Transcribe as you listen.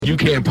You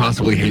can't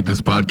possibly hate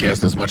this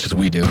podcast as much as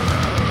we do. All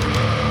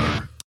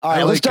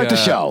right, let's start the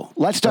show.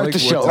 Let's start the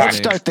show. Let's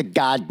start the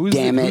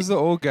goddamn it. Who's the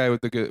old guy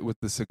with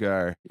the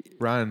cigar?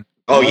 Ron.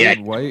 Oh, Ron yeah.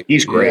 White.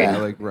 He's great. Yeah, I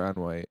like Ron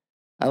White.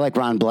 I like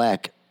Ron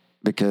Black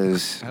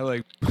because I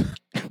like.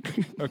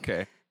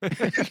 Okay.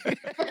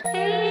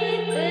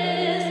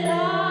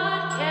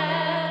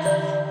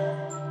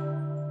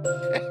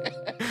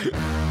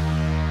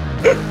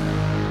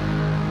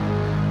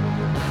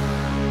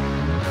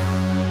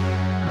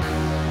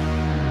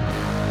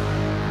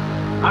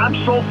 I'm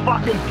so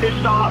fucking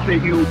pissed off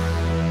at you.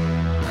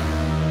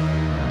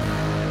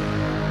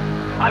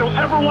 I don't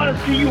ever want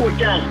to see you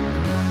again.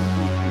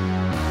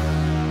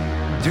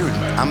 dude,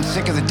 I'm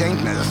sick of the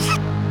dankness.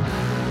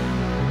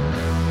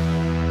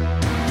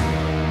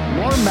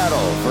 More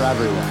metal for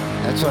everyone.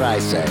 That's what I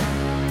say.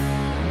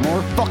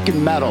 More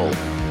fucking metal.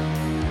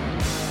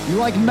 You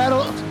like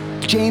metal,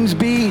 James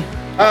B?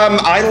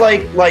 I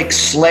like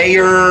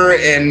Slayer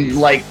and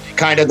like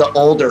kind of the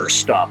older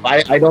stuff.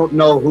 I don't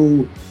know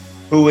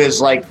who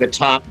is like the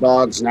top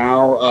dogs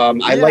now.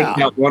 I like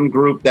that one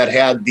group that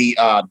had the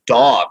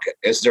Dog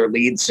as their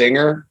lead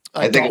singer.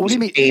 I think it was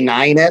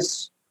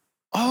A9S.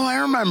 Oh, I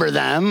remember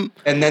them.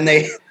 And then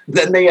they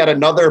had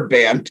another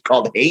band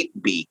called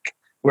Hatebeak.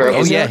 Where it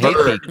was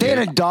Hatebeak. They had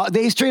a dog.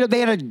 They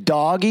had a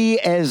doggy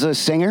as a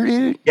singer,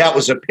 dude. Yeah, it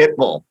was a pit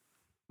bull.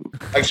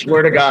 I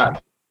swear to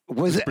God.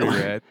 Was it? Pretty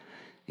rad.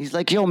 He's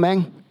like, yo,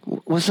 man,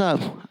 what's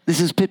up? This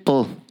is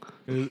Pitbull.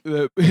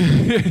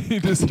 He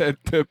just had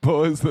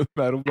Pitbull as the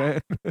metal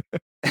band.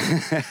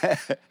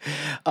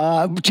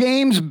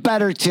 James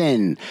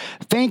Betterton,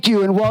 thank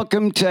you and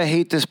welcome to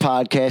Hate This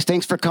Podcast.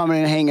 Thanks for coming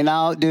and hanging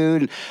out,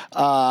 dude.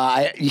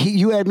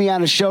 You had me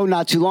on a show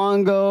not too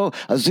long ago,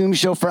 a Zoom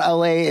show for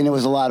LA, and it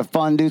was a lot of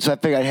fun, dude. So I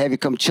figured I'd have you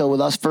come chill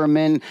with us for a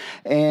minute.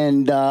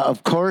 And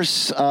of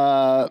course,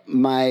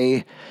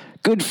 my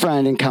good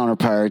friend and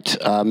counterpart,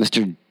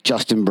 Mr.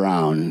 Justin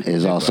Brown,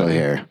 is also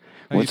here.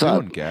 What's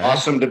up? Guy?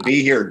 Awesome to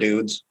be here,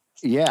 dudes.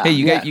 Yeah. Hey,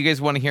 you guys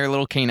want to hear a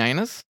little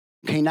Caninus?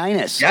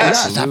 Caninus.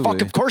 Yes.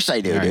 Of course I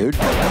do, dude. Oh,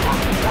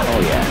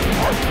 yeah.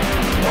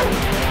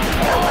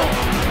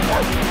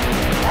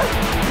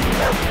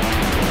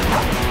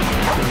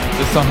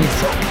 The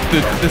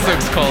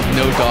song's called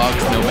No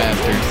Dogs, No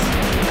Masters.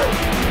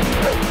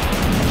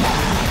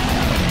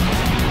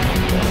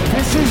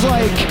 This is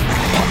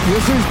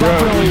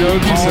definitely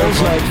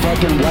Paul's like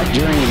fucking wet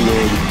dream,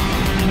 dude.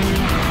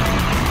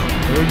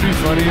 It would be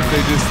funny if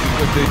they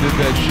did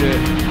that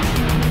shit.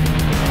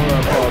 Hold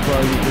on,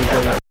 Paul, you did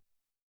that.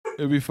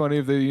 It'd be funny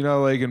if they,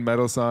 like in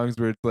metal songs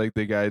where it's like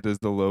the guy does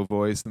the low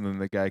voice and then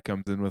the guy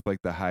comes in with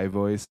like the high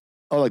voice.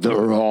 Oh, like the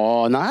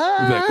raw,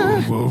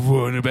 like whoa,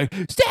 whoa, and back,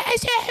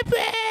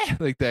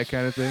 like that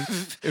kind of thing.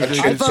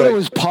 I thought it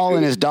was Paul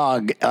and his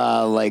dog,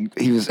 like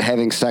he was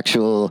having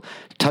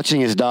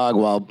touching his dog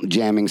while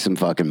jamming some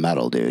fucking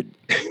metal, dude.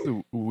 It's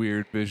a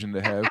weird vision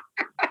to have.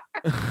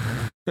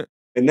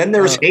 And then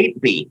there's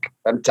Hatebeak.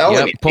 I'm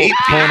telling you. Pulling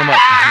him up.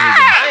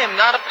 I am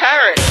not a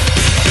parrot.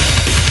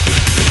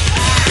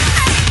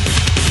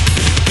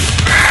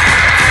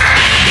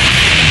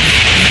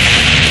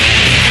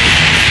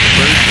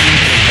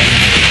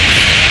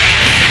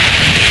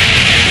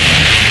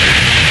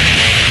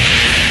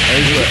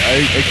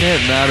 I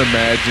can't not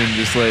imagine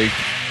just like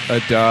a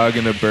dog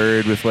and a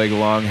bird with like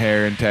long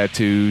hair and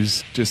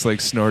tattoos just like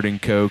snorting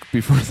coke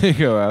before they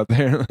go out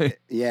there. Like,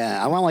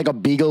 yeah, I want like a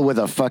beagle with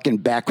a fucking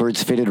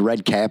backwards fitted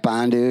red cap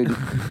on, dude.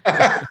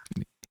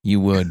 You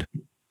would.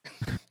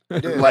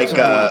 Dude, like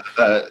a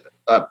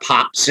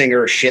pop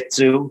singer Shih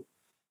Tzu.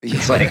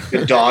 It's like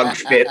the dog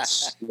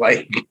fits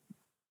like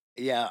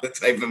the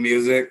type of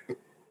music.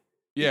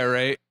 yeah,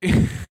 right.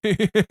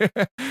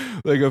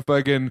 Like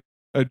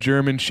a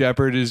German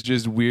Shepherd is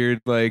just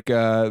weird, like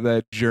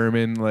that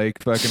German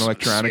like fucking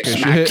electronica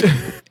shit.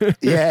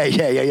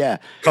 Yeah.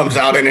 Comes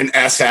out in an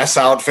SS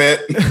outfit.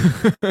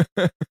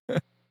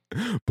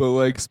 But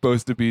like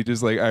supposed to be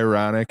just like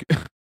ironic.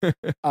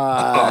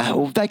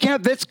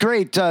 That's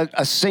great. A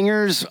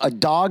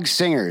dog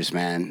singers,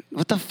 man.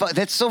 What the fuck?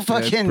 That's so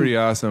fucking. That's pretty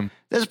awesome.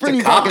 That's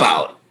pretty cop fucking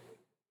out.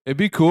 It'd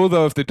be cool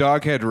though if the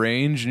dog had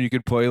range and you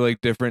could play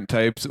like different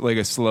types, like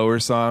a slower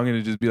song, and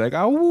it'd just be like,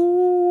 "Ow."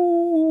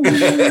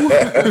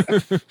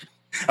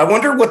 I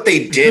wonder what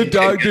they did.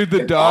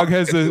 The dog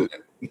has a.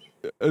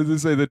 As I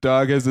say, the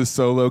dog has a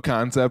solo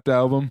concept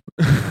album.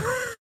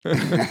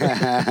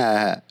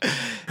 Yeah.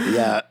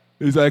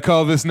 I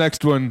call this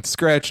next one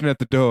 "Scratching at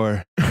the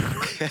Door."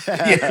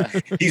 Yeah,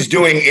 he's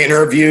doing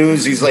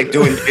interviews. He's like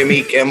doing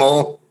Jimmy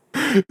Kimmel.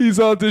 He's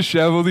all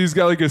disheveled. He's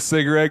got like a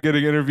cigarette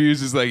getting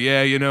interviews. He's like,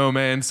 yeah,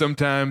 man,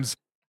 sometimes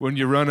when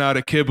you run out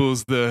of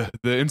kibbles, the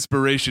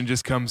inspiration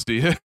just comes to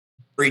you.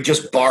 Or he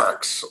just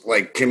barks.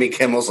 Like Jimmy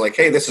Kimmel's like,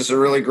 hey, this is a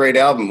really great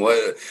album.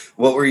 What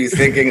were you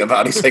thinking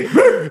about? He's like,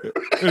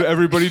 and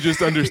everybody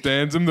just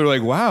understands him. They're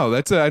like, wow,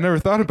 I never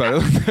thought about it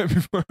like that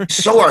before.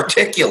 So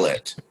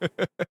articulate.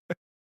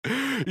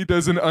 He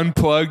does an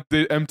unplugged.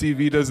 The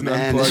MTV does an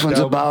unplugged. This one's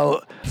album.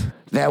 about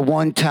that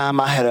one time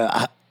I had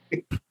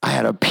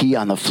a pee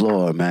on the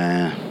floor,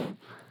 man.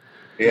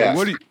 Yeah.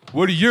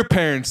 What do your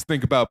parents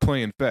think about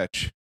playing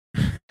fetch?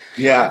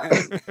 Yeah.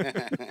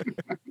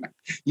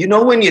 You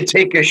know when you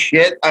take a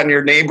shit on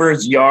your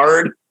neighbor's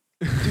yard?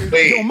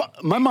 Wait. Yo,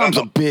 my mom's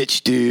a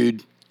bitch,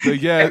 dude.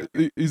 Like, yeah,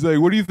 he's like,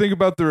 what do you think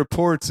about the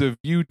reports of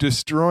you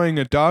destroying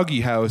a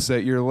doggy house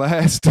at your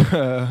last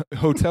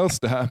hotel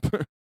stop?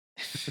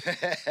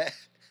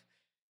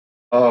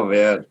 Oh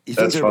man, You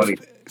that's think funny.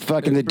 they're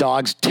fucking the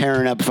dogs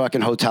tearing up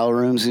fucking hotel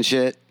rooms and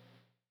shit?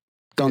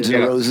 Guns N'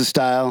 Yeah. Roses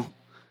style.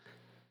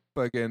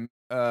 Fucking,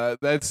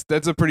 that's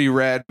a pretty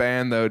rad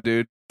band though,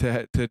 dude.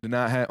 To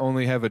not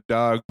only have a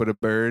dog but a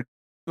bird.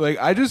 Like,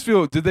 I just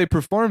feel, did they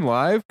perform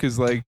live? Because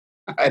like,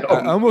 I I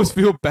don't. almost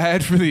feel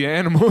bad for the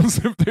animals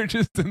if they're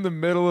just in the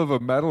middle of a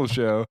metal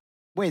show.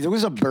 Wait, there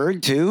was a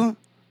bird too?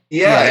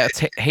 Yeah.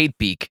 that's Hate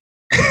Beak.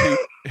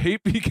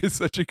 Hatebeak is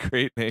such a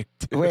great name.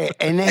 Too. Wait,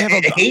 and they have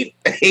a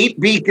Hate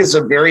Beak is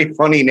a very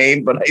funny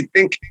name, but I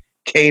think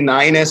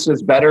K9S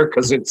is better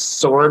because it's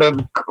sort of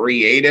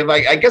creative.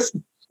 I guess.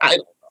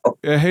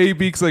 Yeah,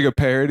 Hatebeak's like a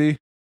parody.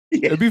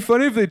 Yeah. It'd be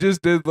funny if they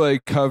just did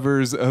like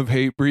covers of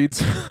Hatebreed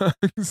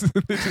songs.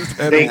 They just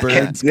had a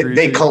bird They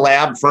screeching.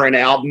 collab for an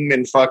album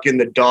and fucking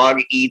the dog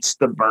eats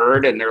the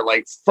bird and they're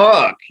like,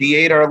 fuck, he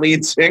ate our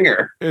lead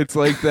singer. It's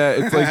like that.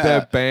 It's like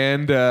that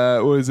band.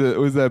 Was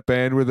that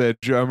band where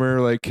that drummer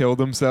like killed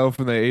himself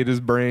and they ate his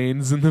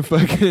brains and the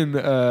fucking.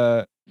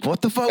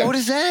 what the fuck? What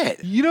is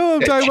that? You know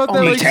what I'm talking about?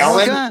 Oh, That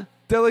like Metallica?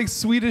 that like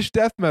Swedish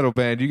death metal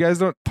band. You guys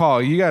don't,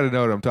 Paul. You got to know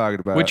what I'm talking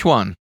about. Which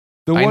one?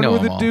 The I one know where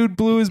the them all. dude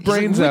blew his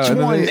brains Which out and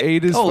then one? they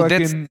ate his Oh,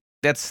 fucking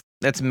that's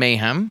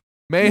Mayhem.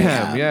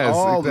 mayhem. Yes.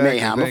 Oh, exactly.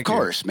 Mayhem. Of Thank you.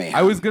 course, Mayhem.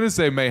 I was gonna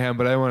say mayhem,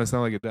 but I didn't want to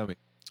sound like a dummy.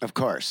 Of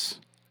course.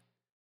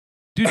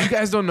 Dude, you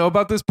guys don't know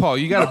about this, Paul.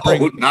 You gotta No,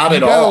 bring. not you at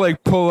gotta all.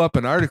 like pull up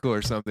an article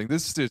or something.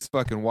 This is just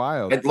fucking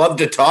wild. I'd love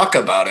to talk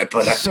about it,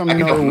 but Some I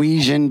don't.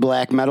 Norwegian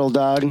black metal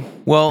dog.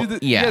 Well,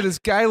 Dude, yeah. this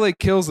guy like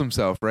kills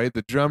himself, right?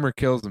 The drummer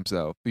kills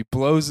himself. He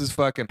blows his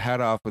fucking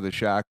head off with a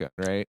shotgun,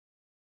 right?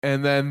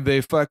 And then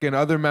they fucking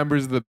other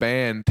members of the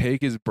band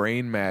take his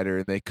brain matter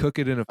and they cook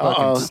it in a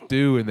fucking Uh-oh.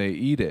 stew and they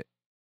eat it.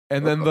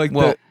 And then like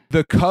Well-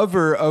 the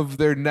cover of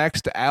their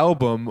next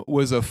album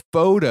was a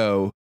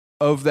photo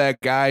of that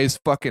guy's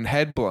fucking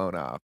head blown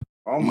off.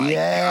 Oh my god.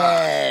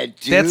 Yeah, dude.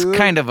 That's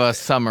kind of a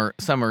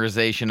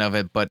summarization of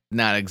it, but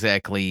not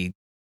exactly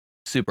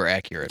super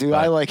accurate. Dude,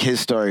 but- I like his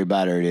story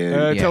better, dude.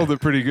 I Yeah. told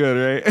it pretty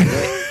good,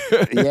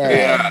 right? yeah.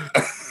 Yeah.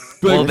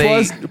 Well,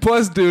 Like,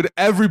 plus, dude,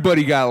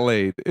 everybody got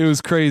laid. It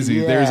was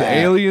crazy. There's Yeah.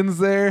 aliens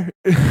there.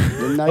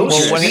 The night Those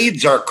shift.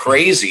 Swedes are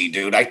crazy,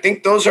 dude. I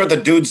think those are the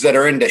dudes that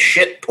are into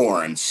shit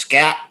porn,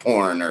 scat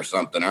porn or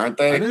something,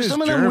 aren't I they? think There's it's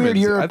some of them weird Germans.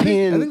 I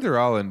European- think they're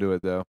all into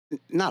it though.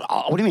 Not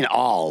all. What do you mean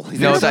all?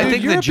 no, Dude, I think the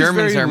Europe is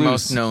Germans very are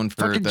most loose. known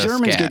for Fucking the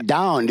Germans scat. get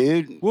down,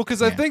 dude. Well,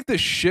 because I Yeah. think the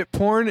shit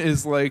porn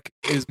is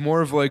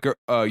more of like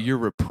you're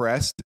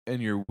repressed and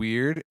you're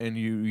weird and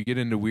you get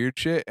into weird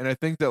shit. And I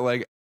think that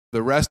like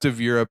the rest of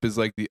Europe is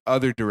like the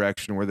other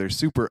direction where they're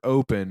super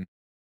open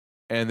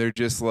and they're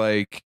just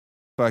like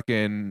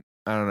fucking.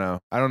 I don't know.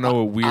 I don't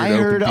know what weird. I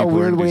open heard a people are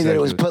weird into way that sex it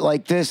was with. put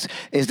like this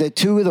is that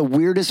two of the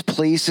weirdest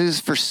places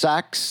for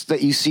sex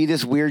that you see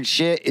this weird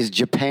shit is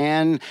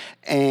Japan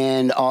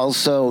and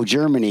also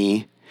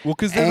Germany. Well,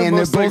 because they're the And they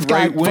most both like got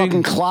right wing.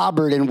 fucking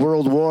clobbered in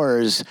world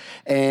wars.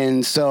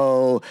 And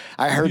so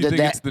I heard You that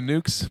think it's the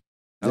nukes?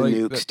 I the like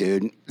nukes, that-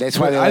 dude. That's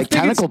But why they I like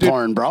think it's- tentacle dude,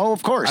 porn, bro.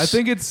 Of course. I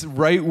think it's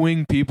right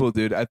wing people,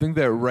 dude. I think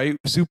that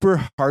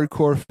super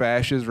hardcore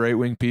fascist right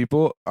wing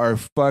people are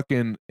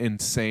fucking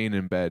insane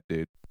in bed,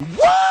 dude.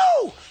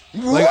 Whoa!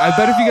 Like, I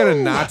bet if you got a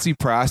Nazi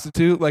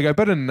prostitute, like, I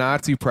bet a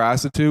Nazi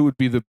prostitute would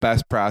be the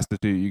best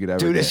prostitute you could ever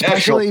Dude, get. it's- Yeah,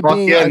 she'll Especially fuck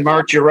being you a- and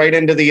march you right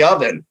into the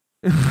oven.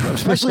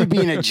 Especially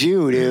being a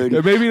Jew, Yeah,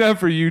 dude. maybe not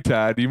for you,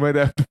 Todd. You might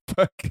have to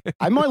fucking.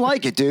 I might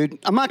like it, dude.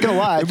 I'm not gonna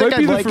lie. I It think might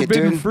be I'd the like it,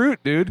 forbidden dude. fruit,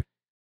 dude.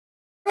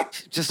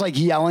 Just like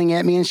yelling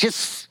at me and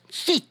just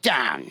sit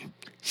down.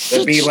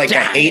 It'd be Sit like a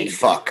down hate and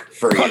fuck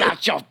for Pull you.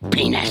 out your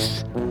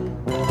penis.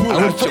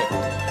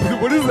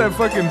 What is that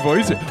fucking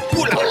voice?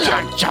 Pull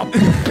out your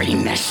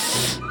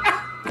penis.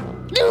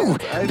 You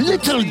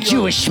little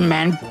Jewish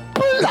man,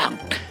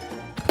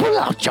 pull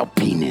out your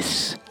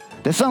penis.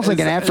 That sounds like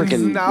an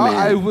African Now man.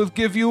 I will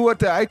give you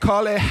what I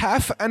call a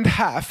half and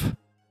half.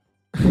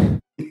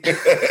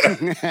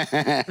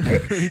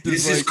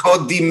 This is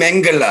called the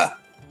Mengele.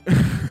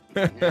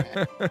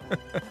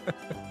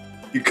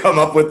 You come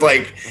up with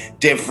like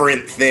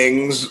different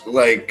things,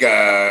 like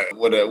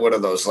what are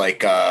those,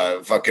 like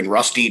fucking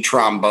rusty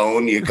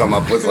trombone? You come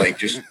up with like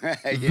just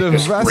The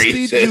Just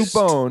rusty racist.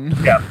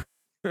 Dubone.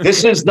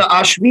 this is the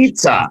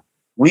Ashmitza.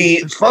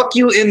 We fuck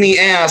you in the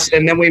ass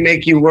and then we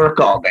make you work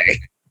all day.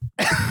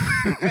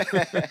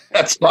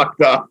 That's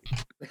fucked up.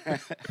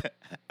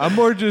 I'm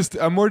more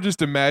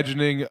just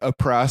imagining a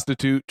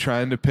prostitute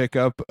trying to pick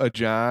up a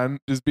John,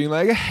 just being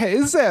like, "Hey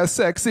there,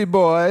 sexy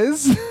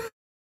boys.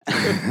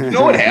 You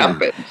know what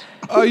happened?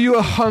 Are you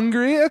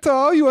hungry at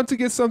all? You want to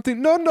get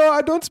something?" No,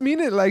 I don't mean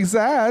it like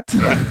that.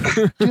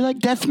 Do you like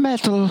death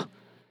metal?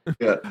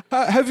 Yeah.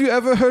 Have you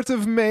ever heard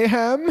of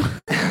mayhem?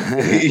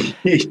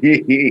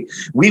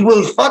 We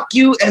will fuck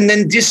you and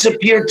then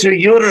disappear to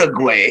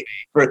Uruguay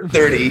for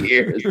 30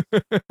 years.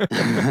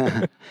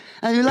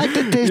 And you like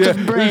the taste of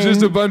There's brain.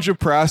 just a bunch of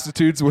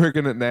prostitutes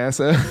working at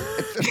NASA.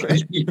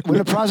 When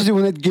a prostitute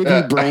would give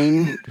you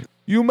brain.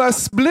 You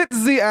must split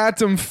the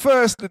atom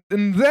first,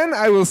 and then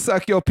I will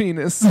suck your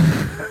penis.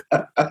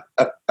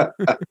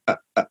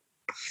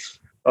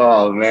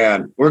 Oh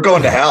man, we're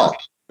going to hell.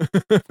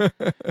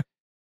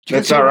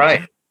 That's all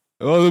right.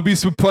 Oh, there'll be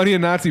plenty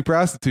of Nazi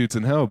prostitutes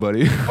in hell,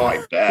 buddy. Oh,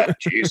 I bet.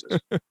 Jesus.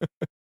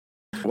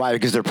 Why?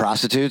 Because they're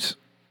prostitutes?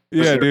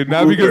 Yeah, they're dude.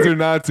 Not because Uber. they're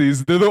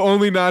Nazis. They're the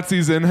only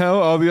Nazis in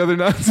hell. All the other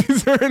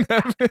Nazis are in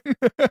heaven.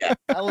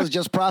 Hell is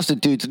just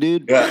prostitutes,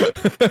 dude. Yeah.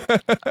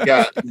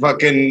 Yeah.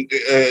 Fucking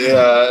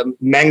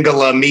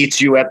Mengele meets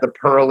you at the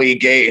pearly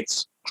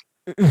gates.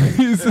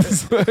 He's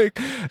just like,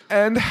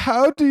 and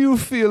how do you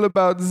feel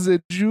about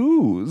the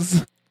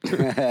Jews? All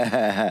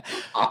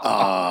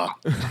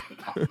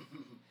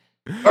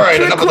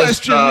right, enough of this.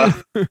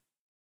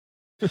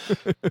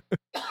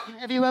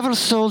 Have you ever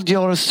sold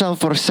yourself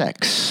for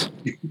sex?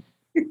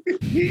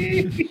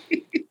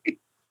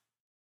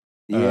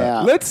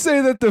 Yeah. Let's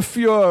say that the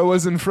Fuhrer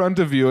was in front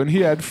of you and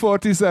he had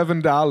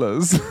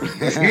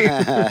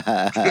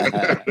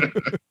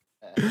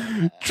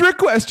 $47. Trick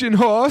question,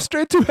 whore.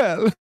 Straight to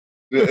hell.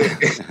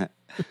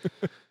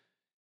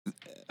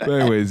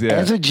 Anyways, yeah.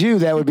 As a Jew,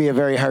 that would be a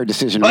very hard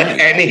decision. But Right?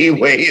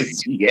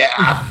 anyways,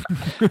 yeah.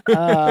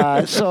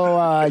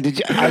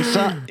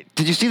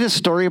 Did you see this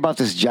story about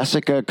this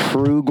Jessica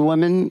Krug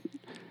woman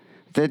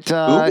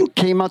that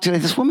came out today?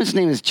 This woman's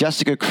name is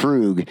Jessica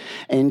Krug,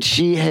 and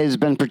she has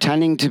been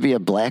pretending to be a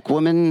black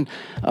woman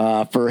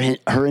for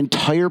her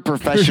entire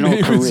professional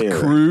Her name is career.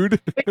 Crude.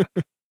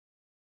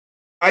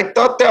 I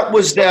thought that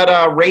was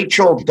that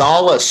Rachel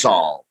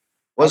Dolezal.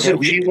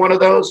 Wasn't she one of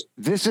those?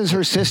 This is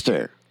her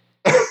sister.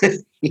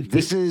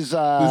 This is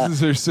This is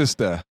her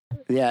sister.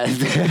 yeah,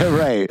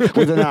 right,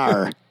 with an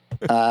R,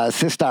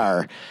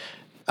 sister.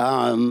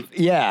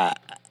 Yeah.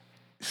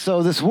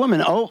 So this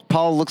woman,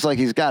 Paul looks like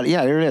he's got it.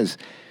 Yeah, here it is.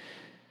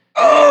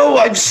 Oh,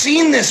 I've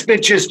seen this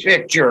bitch's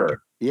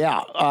picture.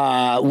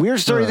 Yeah. Weird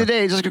story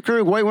today. Jessica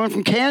Krug, white woman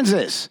from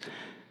Kansas.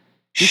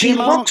 She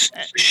looks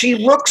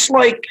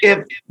like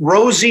if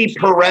Rosie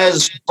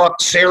Perez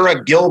fucked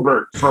Sarah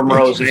Gilbert from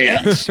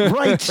Roseanne.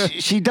 Right.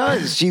 She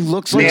does. She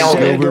looks like Nailed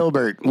Sarah it.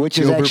 Gilbert, which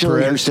is Gilbert actually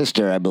her Perez.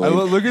 sister, I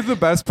believe. Look at the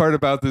best part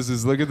about this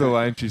is look at the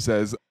line she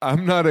says,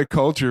 I'm not a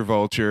culture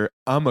vulture,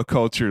 I'm a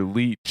culture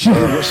leech.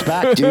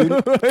 Respect, dude.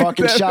 Like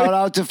Fucking that. shout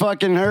out to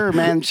fucking her,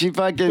 man.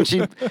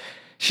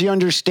 She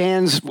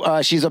understands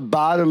she's a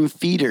bottom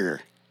feeder.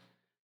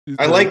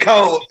 I like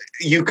how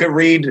you could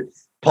read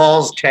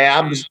Paul's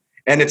tabs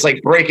and it's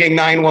like breaking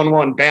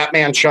 911,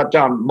 Batman shut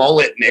down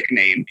mullet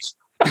nicknames.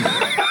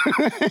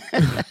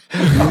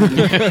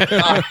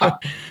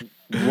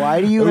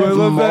 Why do you I have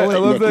love that- I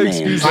mullet love that nicknames?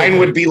 excuse. Mine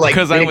would be like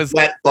Because I Big was-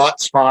 Wet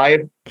Butts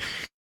 5.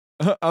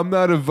 I'm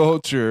not a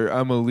vulture,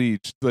 I'm a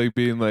leech. Like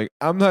being like,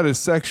 I'm not a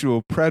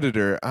sexual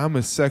predator, I'm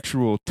a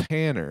sexual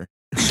tanner.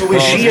 So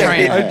is she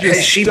right. I has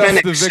just she stuff been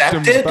the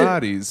victims' accepted?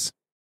 bodies.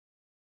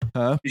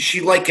 Huh? Is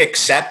she like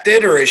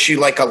accepted or is she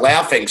like a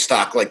laughing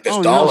stock like this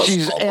Oh, doll? no,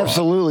 she's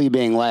absolutely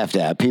being laughed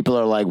at. People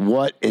are like,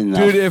 what in the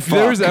Dude, if fuck?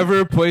 there's ever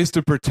a place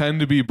to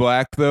pretend to be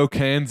black, though,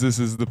 Kansas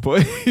is the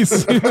place.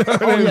 You know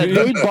what Oh, I yeah, mean?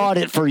 they bought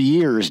it for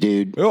years,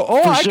 dude.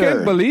 Oh, For I sure.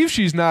 can't believe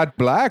she's not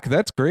black.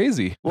 That's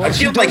crazy. Well, I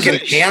she feel like in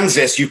doesn't-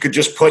 Kansas, you could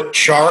just put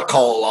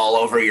charcoal all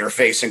over your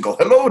face and go,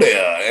 hello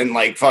there. And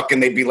like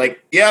fucking, they'd be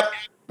like, yep,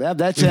 Yeah,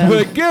 that's him.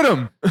 Like, get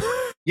him.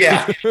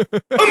 yeah,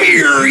 come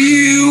here,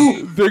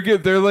 you.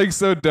 They're like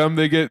so dumb.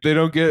 They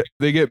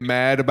get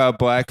mad about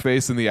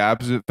blackface in the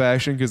opposite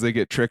fashion because they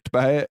get tricked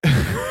by it.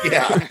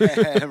 Yeah,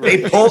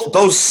 they pull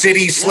those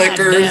city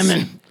slickers.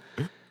 Damn it.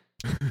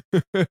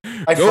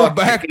 I Go fucking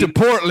back to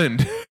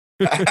Portland.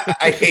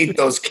 I hate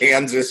those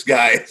Kansas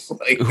guys.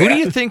 Like Who do that.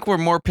 you think were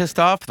more pissed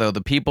off, though?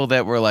 The people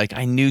that were like,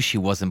 I knew she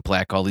wasn't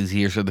black all these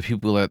years, or the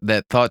people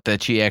that thought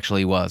that she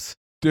actually was?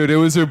 Dude, it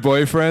was her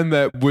boyfriend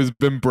that was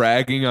been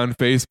bragging on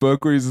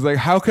Facebook where he's like,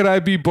 how could I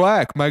be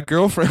black? My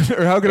girlfriend,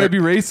 or how could I be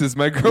racist?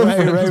 My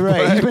girlfriend.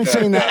 Right. He's been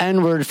saying the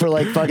N-word for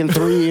like fucking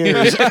 3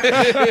 years.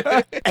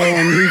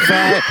 And he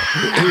thought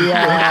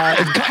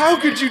How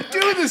could you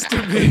do this to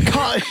me?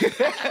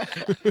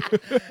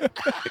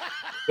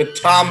 The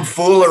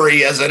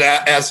tomfoolery as an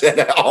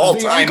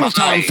all-time Uncle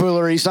high.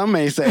 tomfoolery, some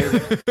may say.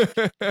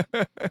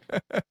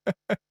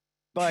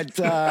 But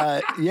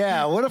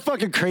yeah, what a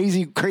fucking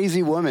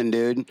crazy woman,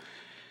 dude.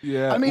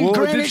 Yeah. I mean, Well,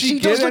 granted, did she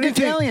get does look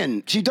anything-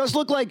 Italian. She does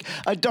look like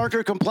a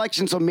darker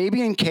complexion. So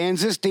maybe in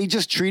Kansas, they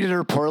just treated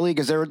her poorly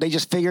because they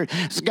just figured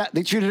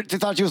they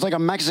thought she was like a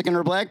Mexican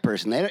or black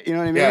person. You know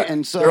what I mean? Yeah,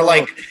 And so they're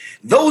like,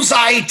 those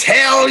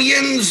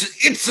Italians,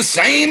 it's the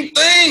same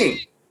thing.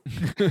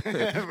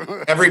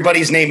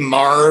 Everybody's named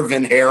Marv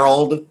and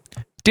Harold.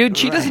 Dude,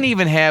 she doesn't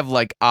even have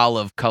like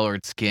olive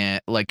colored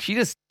skin. Like she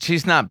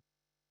doesn't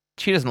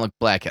look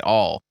black at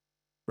all.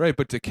 Right,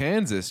 but to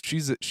Kansas,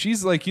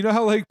 she's like, you know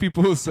how like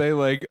people will say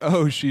like,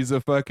 oh, she's a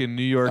fucking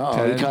New York Oh,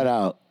 10. he cut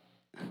out.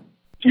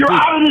 You're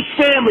out of this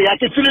family. I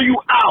consider you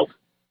out.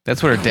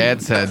 That's what her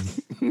dad said.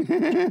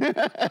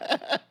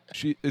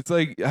 It's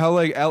like how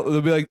like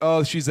they'll be like,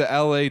 oh, she's a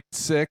LA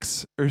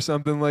 6 or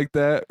something like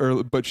that,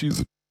 but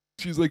she's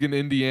like an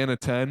Indiana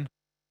 10.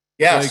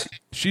 Yes.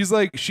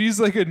 Like she's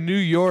like a New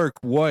York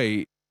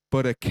white,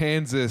 but a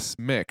Kansas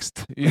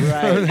mixed. You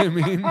know what I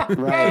mean?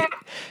 Right.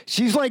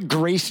 She's like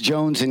Grace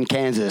Jones in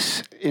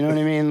Kansas. You know what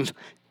I mean?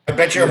 I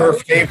bet you her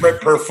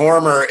favorite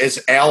performer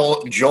is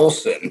Al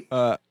Jolson.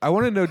 I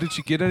want to know, did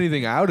she get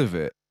anything out of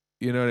it?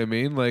 You know what I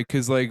mean? Like,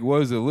 cause like, what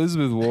was it?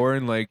 Elizabeth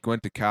Warren like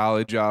went to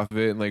college off of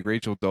it, and like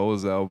Rachel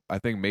Dolezal, I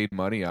think, made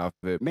money off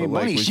of it. Made but,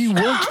 like, money. was She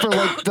worked for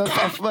like the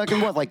fucking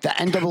what, like the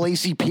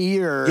NAACP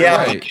or Yeah,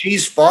 Right. but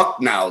she's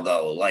fucked now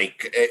though.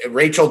 Like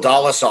Rachel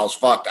Dolezal's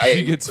fucked.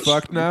 she gets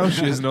fucked now.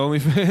 She has an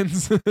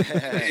OnlyFans.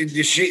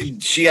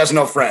 She has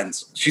no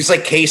friends. She's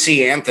like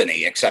Casey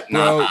Anthony, except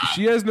No, not.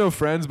 she has no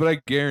friends, but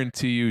I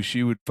guarantee you,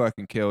 she would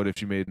fucking kill it if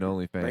she made an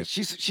OnlyFans. Right.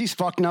 She's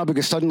fucked now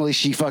because suddenly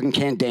she fucking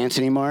can't dance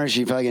anymore.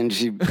 She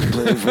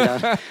completely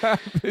forgot.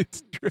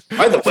 It's true.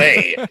 By the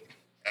way,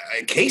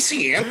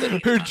 Casey Anthony.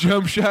 Her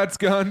jump shot's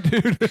gone,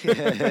 dude.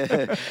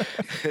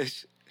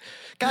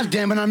 God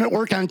damn it! I'm at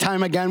work on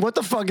time again. What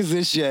the fuck is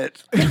this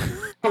shit?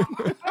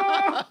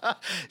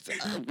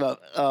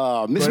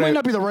 This might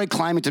not be the right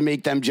climate to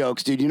make them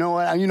jokes, dude. You know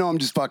what? You know I'm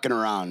just fucking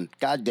around.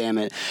 God damn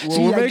it! Well,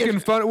 See,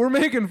 we're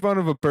making fun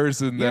of a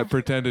person that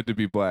pretended to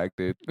be black,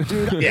 dude.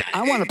 dude. Yeah.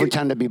 I want to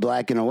pretend to be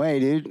black in a way,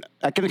 dude.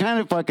 I can kind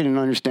of fucking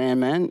understand,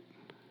 man.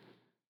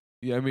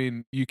 Yeah, I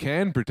mean, you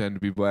can pretend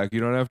to be black. You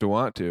don't have to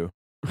want to.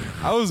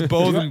 I was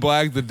bold and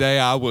black the day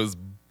I was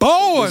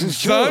born, This is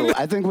son. true.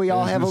 I think we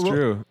all This have a is little.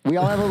 true. We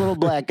all have a little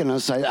black in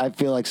us. I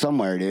feel like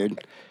somewhere,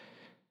 dude.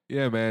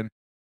 Yeah, man.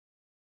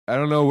 I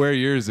don't know where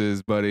yours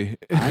is, buddy.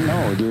 I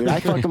know, dude. I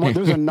fucking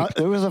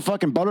there was a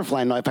fucking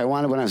butterfly knife I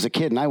wanted when I was a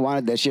kid, and I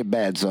wanted that shit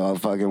bad. So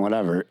fucking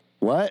whatever.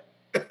 What?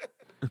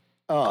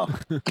 Oh,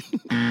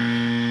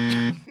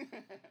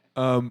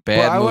 But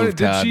Bad I move, wanted,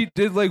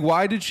 Todd.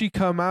 why did she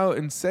come out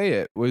and say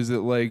it? Was it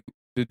like,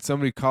 did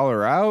somebody call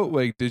her out?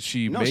 Like, did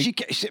she no,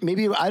 make? she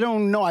maybe I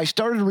don't know. I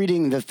started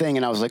reading the thing,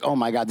 and I was like, oh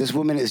my god, this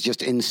woman is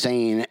just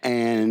insane,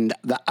 and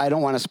I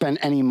don't want to spend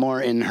any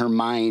more in her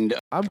mind.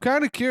 I'm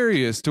kind of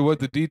curious to what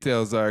the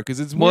details are, because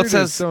it's Well, it weird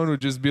says- if someone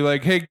would just be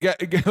like, "Hey,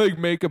 like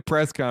make a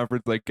press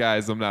conference, like,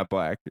 guys, I'm not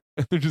black."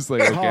 They're just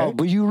like, "Okay." Oh,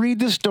 will you read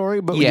the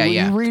story? But Yeah, will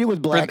yeah. you read it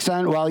with black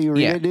sound while you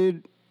read Yeah. it,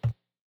 dude?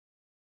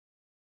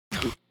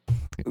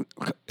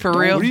 For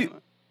real? What do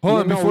you, hold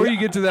on, No, before you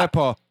get to that,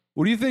 Paul.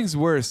 What do you think's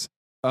worse?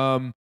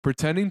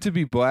 Pretending to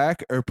be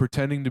black or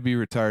pretending to be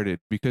retarded?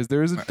 Because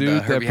there was a dude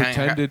that Herbie Hancock-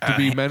 pretended to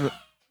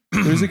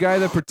be There's a guy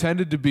that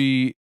pretended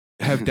to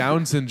have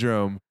Down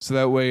syndrome, so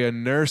that way a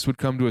nurse would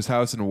come to his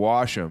house and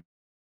wash him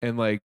and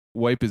like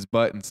wipe his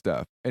butt and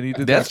stuff. And he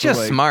did That's that for just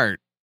like smart.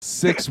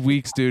 6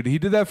 weeks, dude. He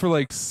did that for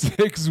like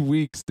 6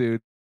 weeks,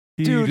 dude.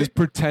 He Dude. just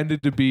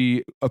pretended to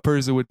be a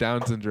person with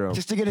Down syndrome.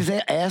 Just to get his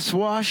ass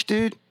washed,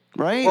 dude.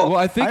 Right? Well,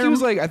 I think I he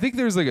was like, I think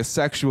there was like a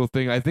sexual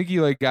thing. I think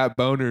he like got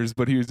boners,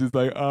 but he was just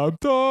like, I'm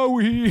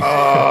Towie.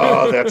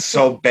 Oh, that's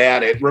so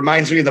bad. It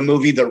reminds me of the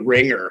movie The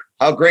Ringer.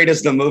 How great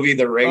is the movie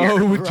The Ringer?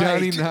 Oh, with Right.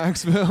 Johnny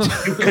Knoxville.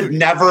 You could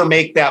never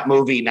make that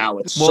movie now.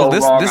 It's Well, so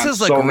wrong this on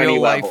is like so many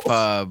real life.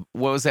 levels.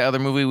 What was that other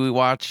movie we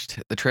watched?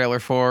 The trailer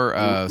for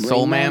Rain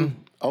Soul Man.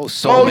 Oh, Oh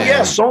Soul Man.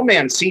 yeah, Soul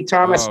Man. C.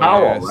 Thomas Oh,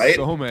 Howell, yeah, right?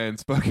 Soul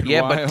Man's fucking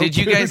Yeah, wild. but did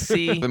you guys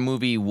see the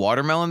movie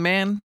Watermelon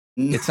Man?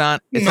 It's on.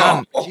 It's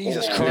No. on.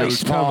 Jesus Dude,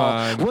 Christ, come Paul.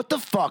 on. What the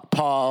fuck,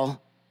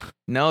 Paul?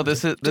 No,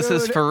 this is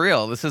Dude. for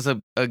real. This is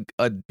a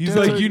He's Dude.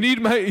 like, you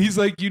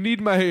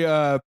need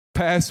my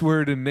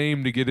password and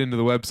name to get into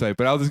the website,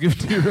 but I'll just give it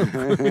to you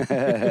real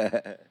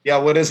quick. Yeah,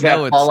 what is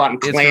No, that? it's- All on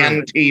it's Clan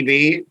for-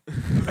 TV?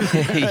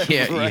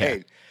 yeah.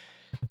 Right.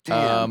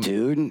 Damn, Um,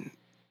 dude.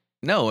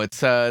 No,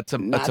 it's a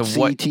Nazi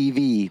white.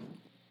 TV.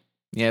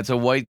 Yeah, it's a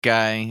white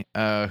guy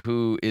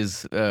who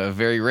is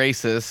very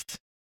racist.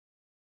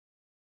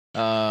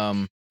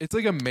 It's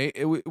like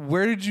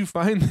where did you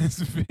find this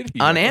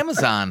video? On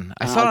Amazon.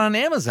 I saw it on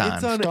Amazon.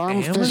 It's on There's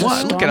a Amazon.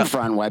 What? Look it up.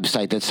 Stormfront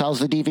website that sells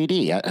the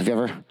DVD. Have you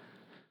ever?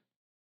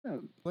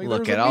 Like,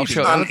 Look there was it, a I'll meeting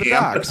show- down at the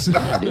docks.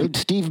 Yeah, dude,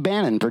 Steve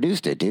Bannon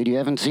produced it, dude. You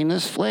haven't seen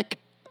this flick?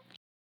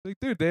 Like,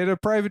 dude, they had a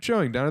private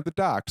showing down at the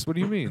docks. What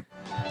do you mean?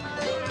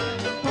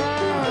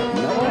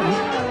 No.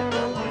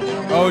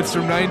 Oh, it's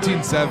from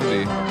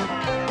 1970.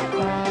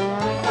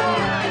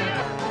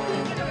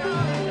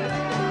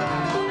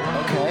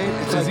 Okay.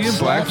 It's Is he in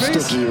blackface?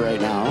 slapsticky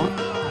right now.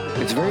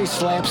 It's very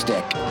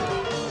slapstick.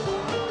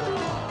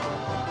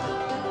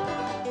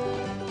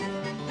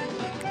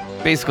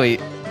 Basically,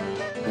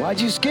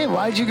 Why'd you skip?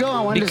 Why'd you go?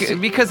 I wanted to see.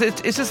 because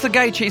it's just a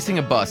guy chasing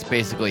a bus.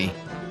 Basically,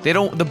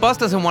 the bus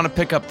doesn't want to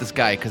pick up this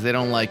guy because they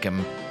don't like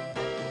him,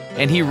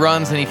 and he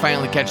runs and he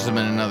finally catches him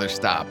in another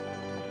stop.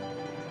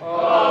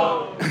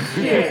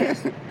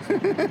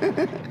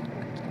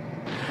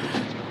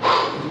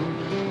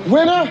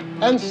 Winner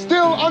and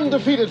still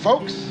undefeated,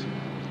 folks.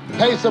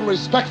 Pay some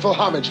respectful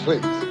homage,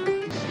 please.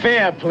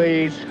 Fair,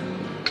 please.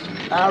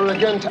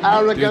 Arrogant. Dude,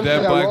 that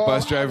they're black all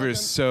bus driver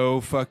is so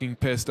fucking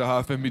pissed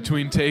off in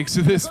between takes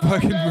of this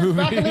fucking movie.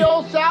 Back in the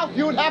old South,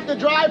 you would have to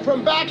drive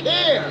from back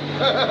here.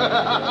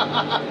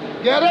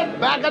 Get it?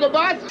 Back of the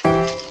bus?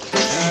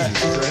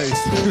 Jesus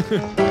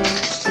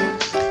Christ.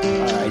 All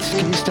right, so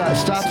can you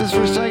stop this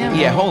for a second?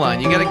 Yeah, hold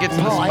on. You gotta get to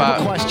the Paul, I have a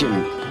spot.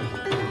 question.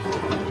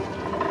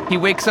 He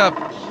wakes up.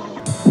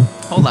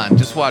 Hold on,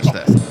 just watch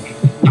this.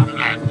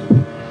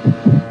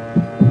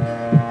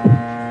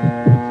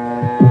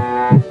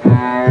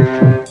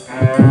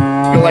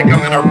 I feel like I'm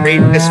gonna rate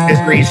this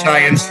Mystery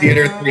Science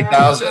Theater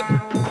 3000.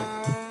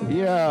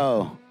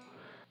 Yo.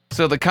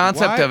 So the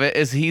concept What? of it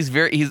is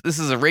this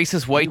is a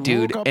racist white He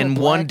woke dude, up a and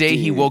black one day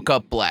he dude. woke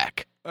up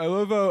black. I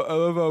love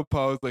how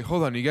Paul was like,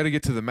 hold on, you got to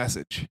get to the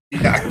message.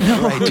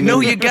 Right, dude.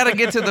 No, you gotta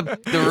get to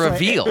the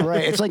reveal.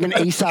 Right, it's like an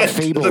Aesop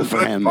fable The for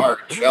good him. part,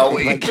 shall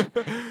we? Like,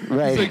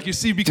 right. It's like, you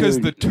see, because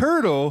Dude. the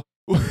turtle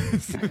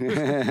was...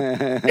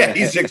 Yeah,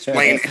 he's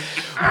explaining.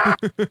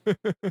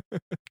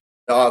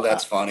 Oh,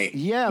 that's funny.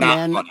 Yeah,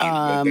 not man,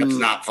 Funny. That's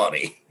not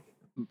funny.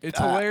 It's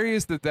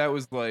hilarious that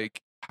was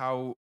like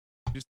how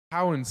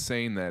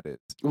insane that is.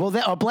 Well,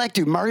 a black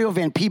dude, Mario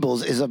Van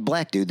Peebles, is a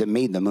black dude that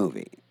made the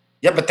movie.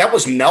 Yeah, but that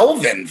was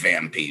Melvin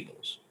Van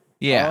Peebles.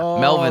 Yeah, Oh,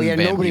 Melvin. yeah,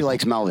 Van nobody Peebles.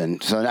 likes Melvin,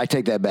 so I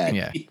take that back.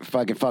 Yeah.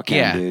 Fuck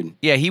Yeah, him, dude.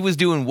 yeah. He was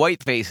doing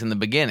whiteface in the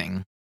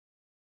beginning,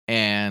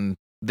 and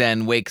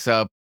then wakes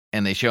up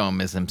and they show him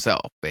as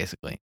himself,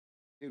 basically.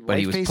 Dude, But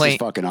he was Whiteface playing- is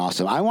fucking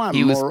awesome. I want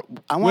he was- more.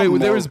 I want Wait, more.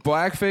 there was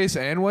blackface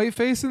and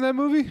whiteface in that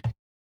movie?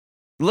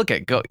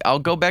 I'll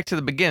go back to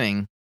the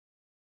beginning.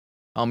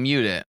 I'll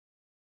mute it.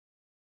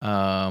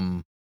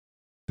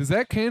 Does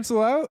that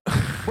cancel out?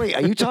 Wait,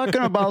 are you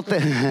talking about the?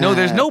 No,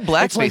 there's no It's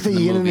like blackface the in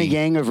the yin and the movie.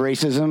 yang of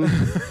racism.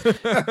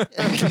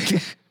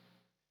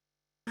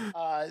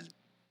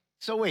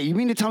 So wait, you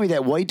mean to tell me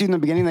that white dude in the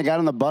beginning that got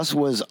on the bus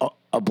was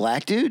a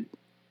black dude?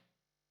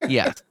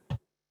 Yes.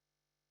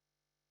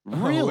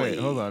 Really? Oh, wait,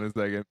 hold on a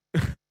second.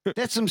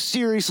 That's some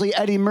seriously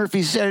Eddie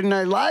Murphy Saturday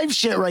Night Live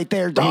shit right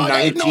there, dog.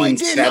 I didn't know I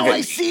did. Now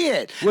I 1970. see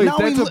it. Wait, now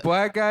that's he a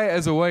black guy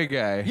as a white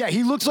guy. Yeah,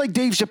 he looks like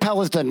Dave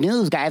Chappelle is the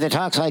news guy that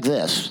talks like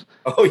this.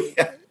 Oh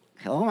yeah.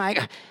 Oh my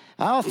God.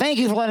 Oh, thank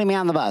you for letting me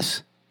on the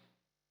bus.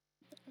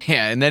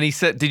 Yeah, and then he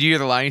said, "Did you hear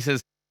the line?" He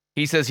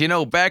says,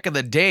 back in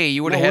the day,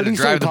 you would have No, had what to did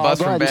he drive say, the Paul? bus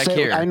Go from ahead, back say it.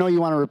 here." I know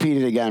you want to repeat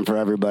it again for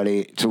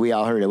everybody, so we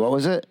all heard it. What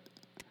was it?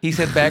 He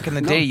said, "Back in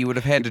the day, you would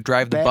have had to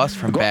drive the bus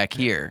from back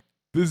here."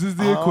 This is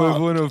the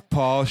equivalent of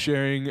Paul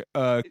sharing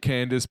a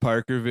Candace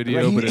Parker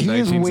video, Right, but in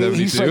he's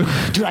 1972.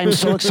 like, dude, I'm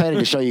so excited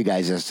to show you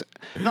guys this.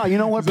 No, you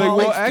know what, It's like, Paul?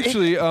 well,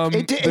 actually,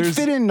 it there's-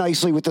 fit in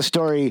nicely with the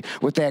story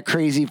with that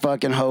crazy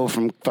fucking hoe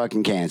from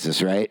fucking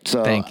Kansas, right?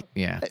 So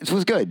yeah. it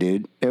was good,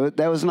 dude.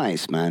 That was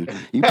nice, man.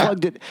 You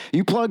plugged it.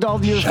 You plugged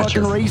all your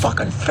fucking race.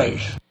 Fucking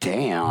face.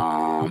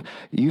 Damn,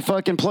 you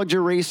fucking plugged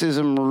your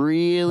racism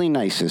really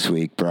nice this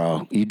week,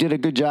 bro. You did a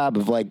good job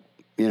of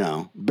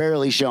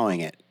barely showing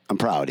it. I'm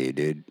proud of you,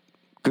 dude.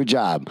 Good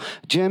job.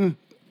 Jim,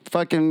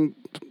 fucking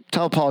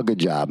tell Paul good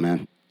job,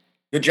 man.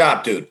 Good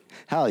job, dude.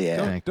 Hell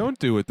yeah. Don't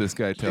do what this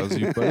guy tells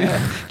you, buddy.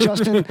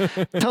 Justin,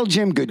 tell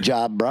Jim good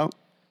job, bro.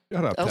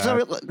 Shut up, Let's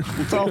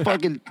Pat. all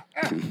fucking...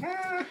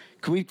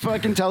 Can we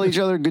fucking tell each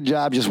other good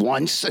job just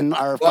once in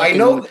our Well, I fucking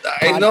know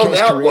podcast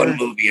that career? one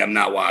movie I'm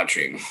not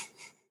watching.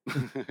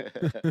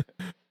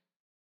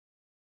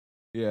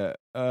 Yeah.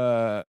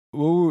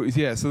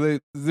 Yeah. So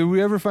did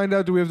we ever find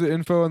out? Do we have the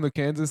info on the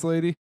Kansas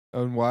lady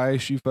on why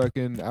she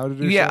fucking outed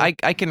herself? Yeah,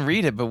 I can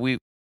read it, but we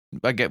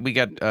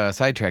got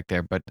sidetracked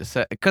there. But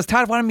because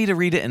Todd wanted me to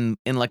read it in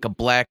like a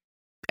black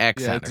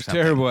accent. Yeah, or it's a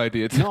something. terrible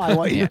idea. No, I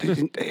want. Yeah.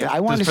 I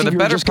wanted to Just see for the if you were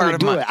better just gonna part of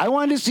do my- it. I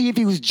wanted to see if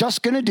he was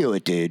just gonna do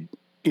it, dude.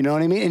 You know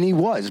what I mean? And he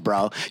was,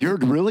 bro. You're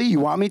really?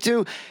 You want me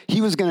to? He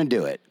was gonna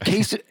do it.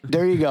 Case.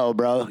 There you go,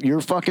 bro.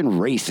 You're fucking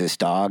racist,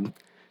 dog.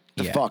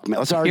 The Yeah. fuck, man.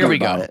 Let's argue Here we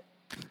about go. it.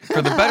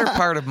 For the better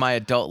part of my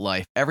adult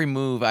life, every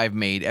move I've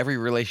made, every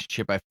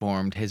relationship I've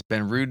formed has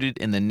been rooted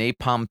in the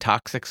napalm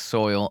toxic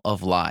soil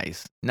of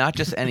lies. Not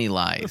just any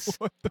lies.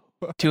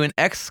 To an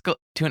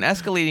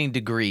escalating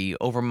degree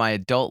over my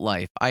adult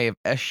life, I have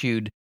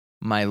eschewed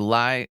my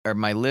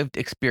lived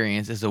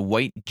experience as a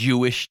white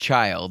Jewish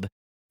child.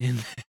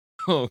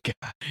 Oh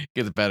God,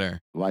 gets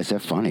better. Why is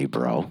that funny,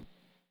 bro?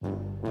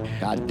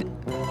 God.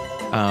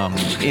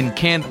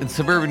 In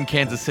suburban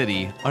Kansas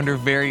City, under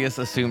various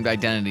assumed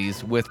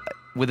identities,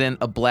 within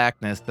a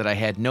blackness that I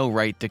had no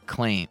right to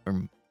claim,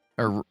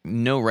 or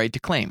no right to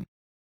claim.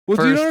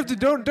 Well, you First-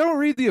 don't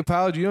read the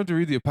apology. You don't have to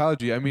read the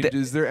apology. I mean,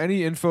 is there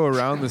any info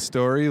around the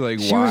story, like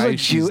She was why a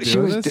she's Jew.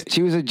 doing this?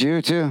 She was a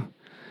Jew too.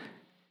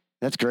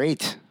 That's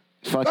great.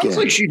 Fuck Sounds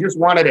yeah. like she just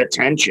wanted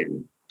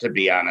attention, to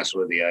be honest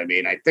with you. I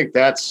mean, I think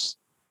that's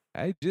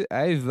I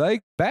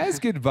like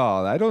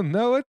basketball. I don't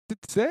know what to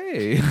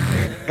say.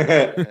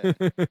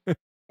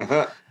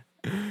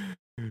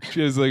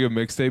 She has like a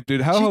mixtape,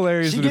 dude. How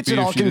hilarious She would it gets be it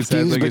all if she just had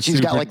confused, like a but she's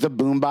got super like the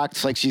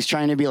boombox. Like she's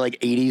trying to be like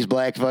 80s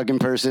black fucking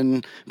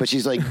person, but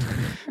she's like,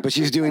 but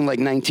she's doing like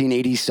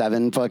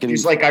 1987 fucking.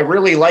 She's like, I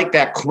really like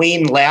that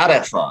Queen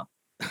Latifah.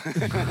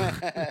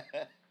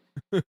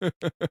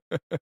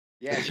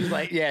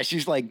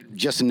 she's like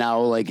just now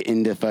like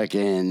into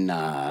fucking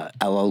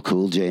LL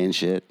Cool J and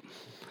shit.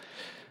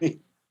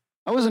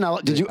 I wasn't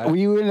LL. Were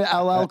you into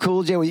LL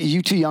Cool J? Were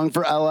you too young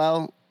for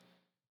LL?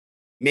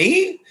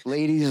 Me?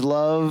 Ladies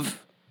Love.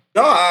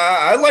 No,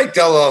 I liked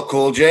LL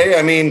Cool J.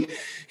 I mean,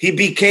 he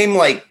became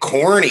like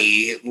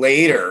corny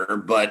later,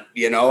 but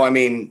I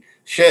mean,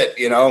 shit,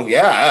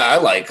 I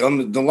like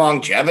him. The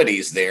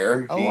longevity's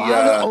there. A lot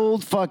of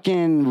old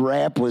fucking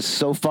rap was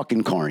so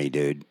fucking corny,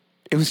 dude.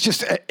 It was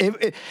just,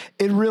 it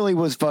really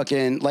was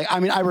fucking, like, I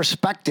mean, I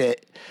respect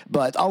it,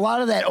 but a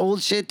lot of that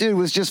old shit, dude,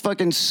 was just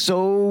fucking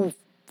so,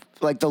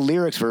 like, the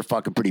lyrics were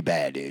fucking pretty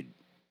bad, dude.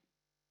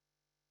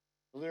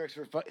 The lyrics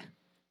were fucking.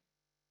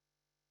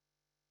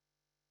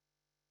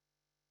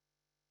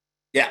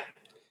 Yeah.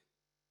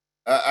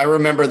 I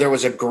remember there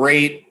was a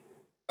great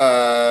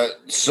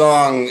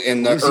song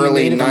in the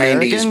early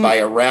 90s by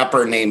a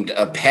rapper named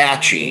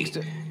Apache.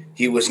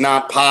 He was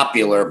not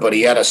popular, but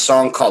he had a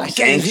song called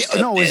Gangsta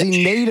Bitch. Was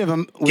he Native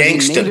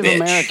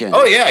American?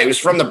 Oh, yeah, he was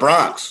from the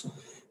Bronx.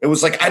 It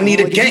was like, I need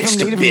a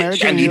gangsta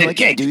bitch. I need a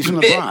gangsta dude, he's from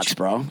the bitch. Bronx,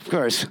 bro. Of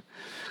course.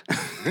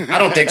 I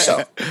don't think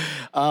so.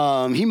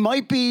 He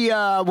might be,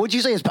 what'd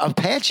you say? It's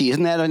Apache.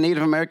 Isn't that a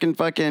Native American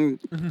fucking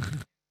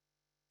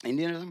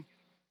Indianism?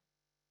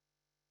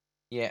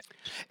 Yeah.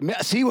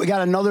 See, we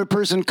got another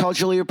person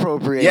culturally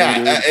appropriating.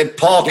 Yeah,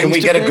 Paul, can we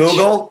get a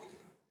Google?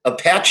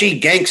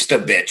 Apache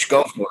Gangsta Bitch.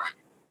 Go for it.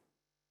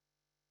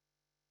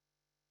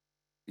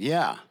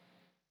 Yeah.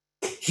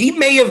 He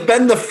may have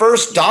been the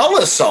first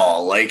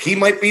Dollar-Sol. Like, he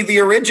might be the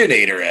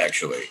originator,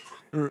 actually.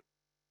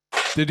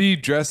 Did he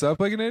dress up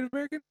like a Native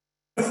American?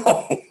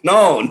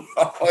 No.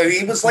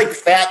 He was like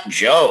Fat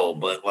Joe,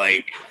 but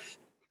like...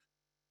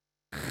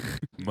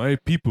 My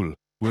people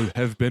will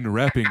have been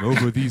rapping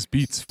over these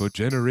beats for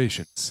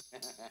generations.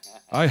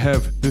 I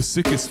have the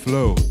sickest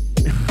flow.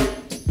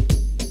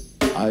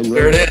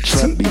 There it is.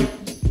 Trap beat.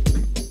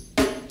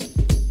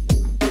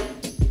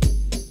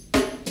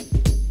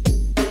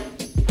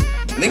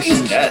 I think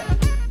he's dead.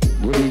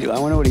 I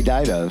wonder what he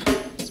died of.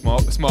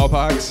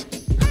 Smallpox.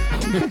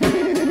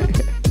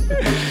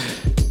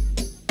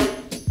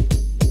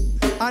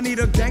 I need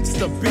a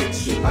gangsta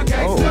bitch. A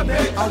gangsta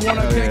bitch. I want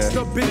a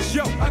gangsta bitch.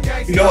 Yo.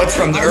 You know it's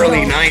from the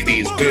early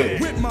 90s, too.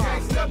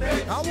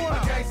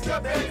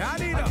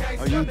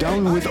 Are you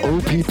down with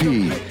OPP?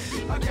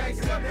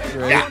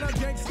 Yeah,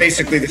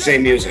 basically the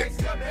same music.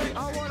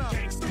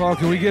 Paul,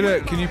 can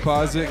you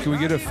pause it? Can we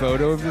get a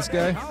photo of this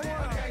guy?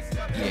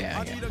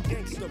 Yeah.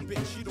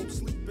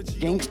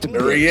 Gangsta bitch.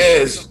 There he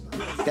is.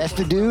 That's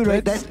the dude,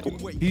 right?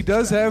 He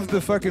does have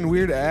the fucking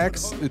weird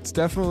axe. It's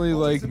definitely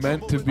like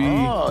meant to be.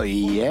 Oh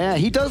yeah,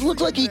 he does look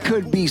like he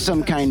could be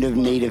some kind of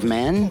native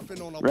man,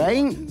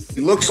 right?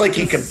 He looks like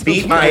he could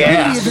beat my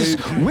ass.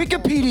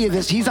 Wikipedia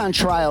this. He's on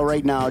trial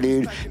right now,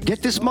 dude.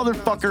 Get this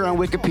motherfucker on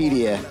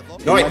Wikipedia.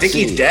 No, I think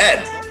he's dead.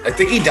 I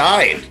think he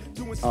died.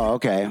 Oh,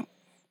 okay.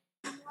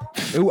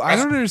 I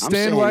don't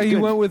understand why he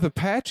went with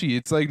Apache.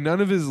 It's like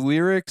none of his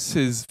lyrics,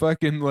 his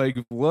fucking like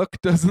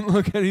look doesn't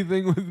look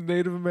anything with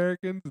Native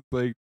Americans. It's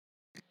like,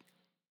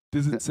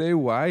 does it say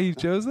why he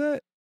chose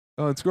that?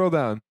 Oh, and scroll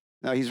down.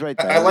 No, he's right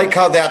there. I like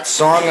how that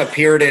song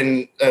appeared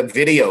in a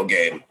video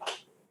game.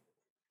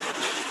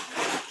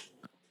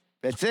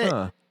 That's it.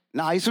 Huh.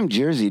 Nah, he's from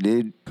Jersey,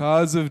 dude.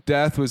 Cause of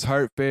death was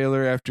heart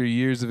failure after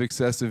years of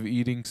excessive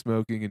eating,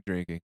 smoking, and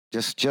drinking.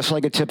 Just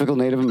like a typical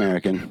Native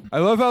American. I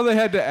love how they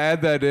had to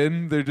add that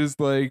in. They're just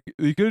like,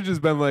 he could have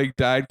just been like,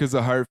 died because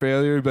of heart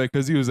failure, but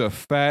because he was a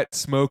fat,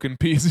 smoking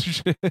piece of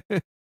shit.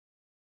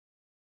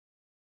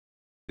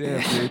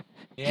 Damn, dude.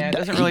 Yeah, it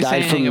doesn't really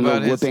say anything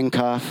about his whooping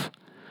cough.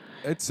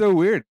 It's so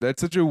weird.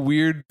 That's such a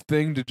weird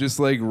thing to just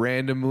like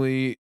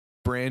randomly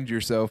brand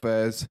yourself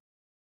as.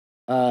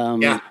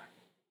 Yeah.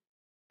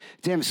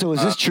 Damn, so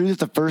is this true that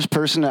the first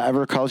person to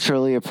ever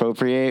culturally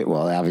appropriate,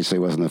 well, obviously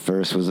wasn't the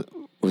first,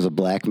 was a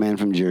black man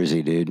from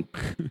Jersey, dude?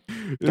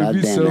 It'd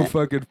be so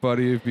fucking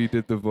funny if he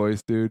did the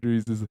voice, dude.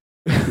 He's just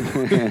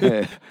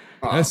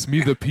pass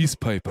me the peace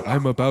pipe.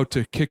 I'm about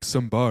to kick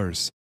some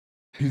bars.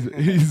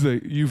 He's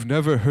like, you've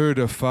never heard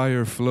a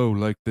fire flow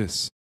like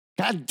this.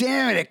 God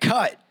damn it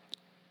cut.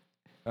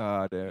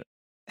 Ah, damn it.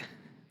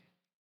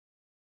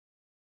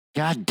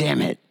 God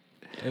damn it.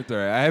 It's all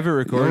right. I have it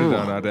recorded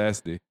on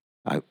Audacity.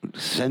 I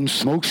send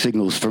smoke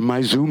signals from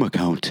my Zoom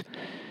account.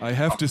 I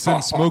have to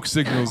send smoke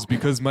signals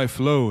because my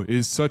flow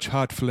is such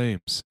hot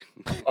flames.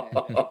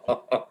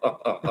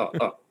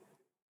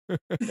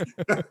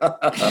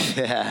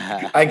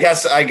 I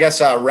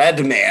guess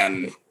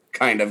Redman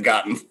kind of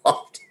got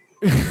involved.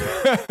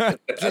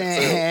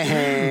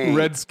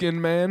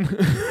 Redskin man.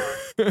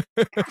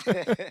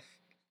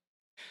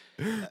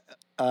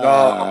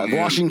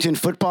 Washington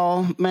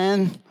football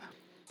man.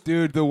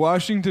 Dude, the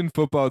Washington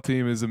football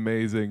team is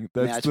amazing.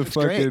 That's the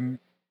fucking.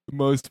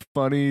 most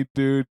funny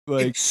dude.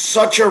 Like it's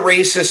such a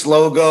racist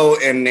logo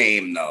and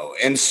name, though,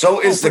 and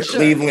so is the sure.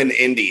 Cleveland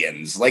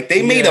Indians. Like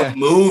they made a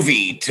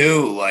movie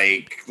too.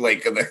 Like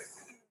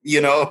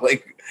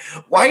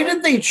why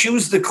did they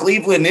choose the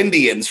Cleveland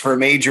Indians for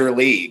Major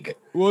League?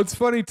 Well, it's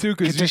funny too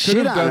because you shit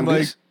could have on done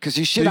him, because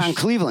you shit on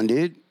Cleveland,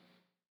 dude.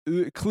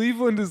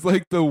 Cleveland is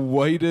like the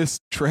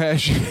whitest,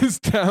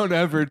 trashiest town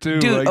ever, too.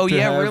 Dude, like,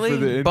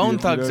 really? Bone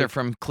Thugs are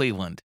from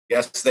Cleveland.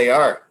 Yes, they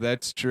are.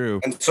 That's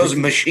true. And so's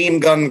Machine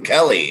Gun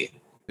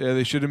Kelly. Yeah,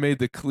 they should have made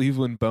the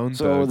Cleveland Bone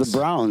So Thugs. the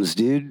Browns,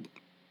 dude.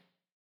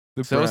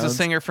 So is the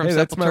singer from Sepultura.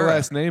 That's my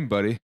last name,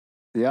 buddy.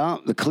 Yeah,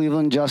 the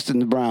Cleveland Justin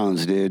the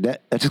Browns, dude.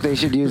 That's what they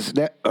should use.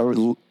 That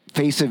or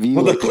face of you.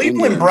 Well, the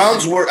Cleveland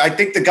Browns were. I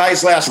think the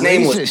guy's last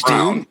name was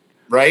Brown. Dude.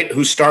 Right?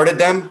 Who started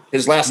them?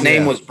 His last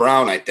name was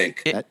Brown, I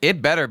think. It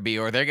better be,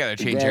 or they got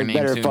to change their name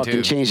better soon, fucking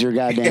too. change their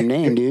goddamn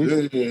name,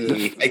 dude.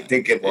 I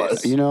think it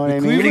was. You know what I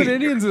mean? Cleveland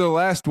Indians are the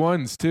last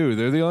ones, too.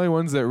 They're the only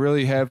ones that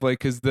really have, like,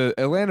 because the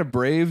Atlanta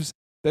Braves,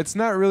 that's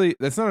not a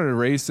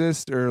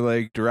racist or,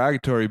 like,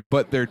 derogatory,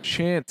 but their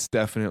chants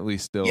definitely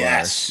still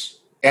are.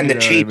 And the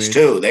Chiefs,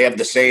 too. They have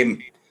the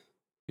same.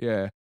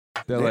 Yeah.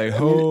 They're like,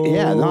 ho.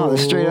 Yeah, no, they're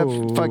straight up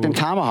fucking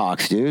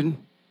tomahawks, dude.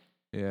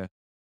 Yeah.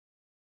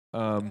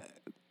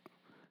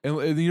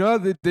 And you know,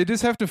 they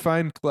just have to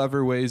find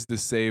clever ways to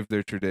save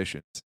their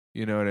traditions.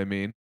 You know what I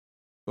mean?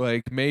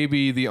 Like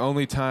maybe the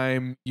only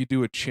time you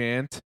do a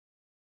chant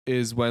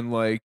is when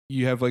like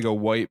you have like a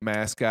white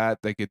mascot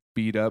that gets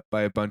beat up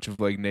by a bunch of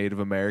like Native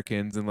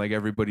Americans and like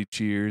everybody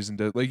cheers and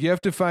like you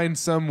have to find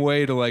some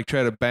way to like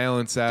try to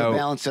balance out. To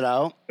balance it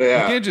out.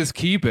 Yeah. You can't just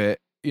keep it.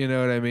 You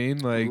know what I mean?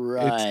 Like,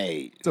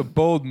 right. It's a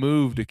bold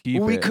move to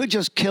keep We it. could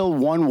just kill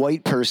one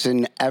white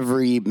person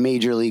every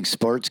major league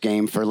sports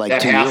game for like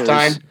At 2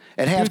 halftime? years.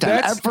 At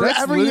halftime.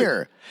 Every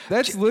year.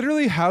 That's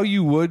literally how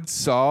you would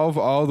solve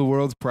all the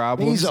world's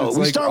problems. Bezos. It's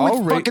We like start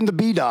with fucking the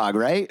B-Dog,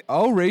 right?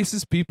 All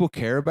racist people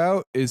care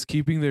about is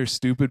keeping their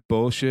stupid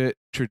bullshit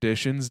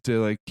traditions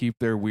to like keep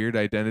their weird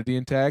identity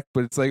intact.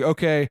 But it's like,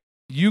 okay,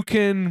 you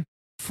can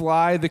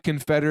fly the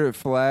Confederate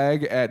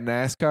flag at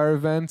NASCAR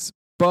events,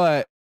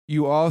 but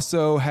you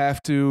also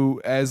have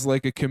to, as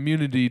like a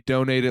community,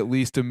 donate at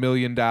least $1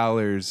 million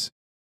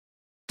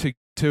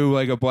to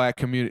like a black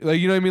community. Like,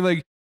 you know what I mean?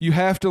 Like, you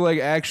have to like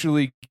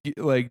actually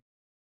like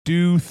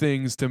do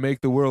things to make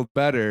the world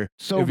better.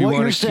 So if you what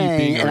wanna you're keep saying,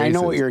 being and I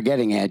know racist. what you're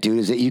getting at, dude,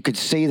 is that you could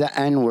say the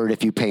N-word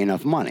if you pay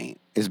enough money.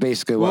 Is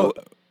basically Well,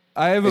 what.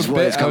 I have is a what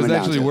bit it's I was coming down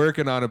actually to.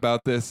 working on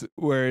about this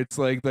where it's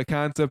like the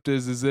concept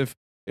is if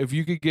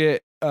you could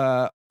get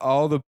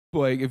all the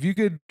like if you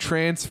could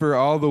transfer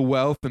all the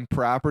wealth and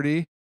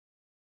property,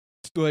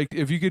 like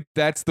if you could,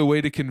 that's the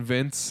way to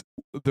convince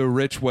the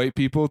rich white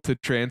people to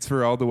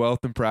transfer all the wealth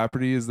and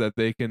property is that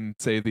they can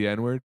say the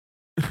N-word.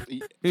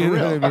 You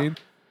know what I mean?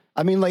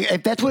 I mean, like,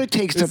 if that's what it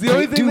takes It's to the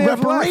only thing do they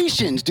have left.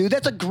 reparations, dude,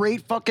 that's a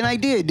great fucking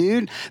idea,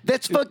 dude.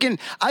 That's fucking,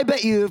 I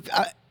bet you,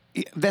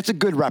 that's a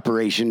good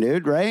reparation,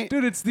 dude, right?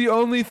 Dude, it's the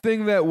only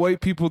thing that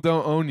white people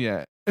don't own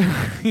yet.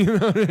 You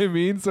know what I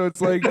mean? So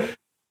it's like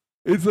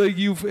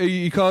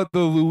you call it the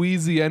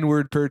Louisiana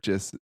N-word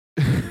purchase.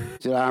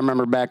 Dude, I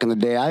remember back in the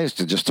day, I used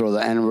to just throw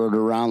the N-word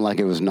around like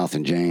it was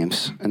nothing,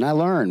 James. And I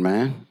learned,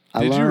 man.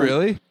 Did you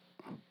really?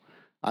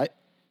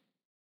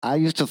 I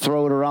used to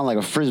throw it around like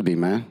a Frisbee,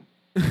 man.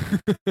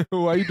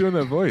 Why are you doing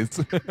that voice?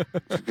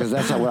 Because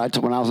that's what I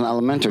took when I was in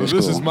elementary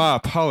school. This is my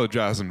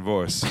apologizing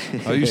voice.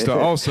 I used to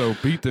also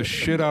beat the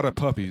shit out of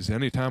puppies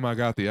anytime I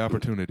got the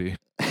opportunity.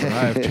 But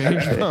I have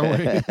changed my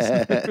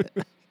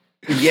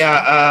ways.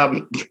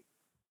 Yeah.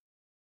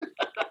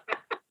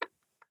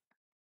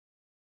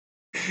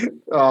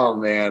 Oh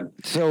man.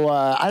 So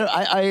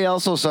I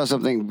also saw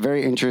something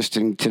very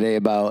interesting today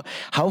about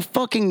how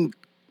fucking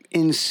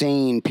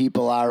insane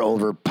people are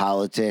over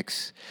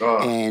politics,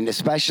 and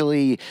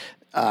especially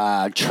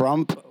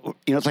Trump.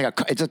 You know,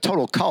 it's a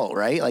total cult,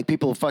 right? Like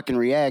people fucking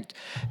react.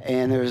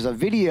 And there's a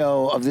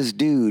video of this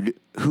dude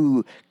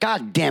who,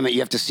 God damn it, you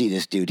have to see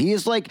this dude. He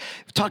is like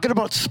talking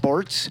about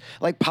sports.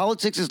 Like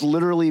politics has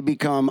literally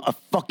become a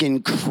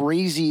fucking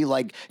crazy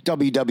like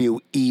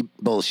WWE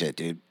bullshit,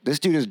 dude. This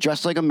dude is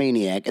dressed like a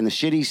maniac, and the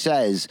shit he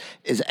says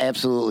is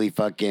absolutely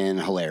fucking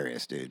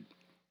hilarious, dude.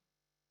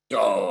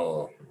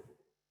 Oh.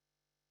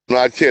 I'm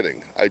not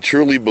kidding. I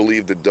truly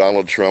believe that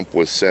Donald Trump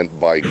was sent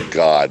by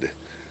God.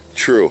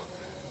 True.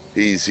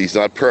 He's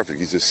not perfect.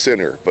 He's a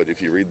sinner. But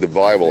if you read the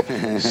Bible,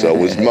 so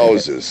was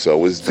Moses, so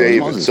was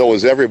David, so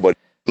was everybody.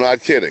 I'm not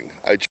kidding.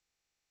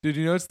 Dude,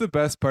 you know what's the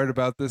best part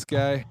about this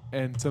guy,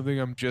 and something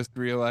I'm just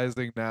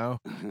realizing now,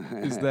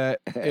 is that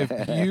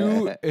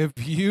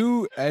if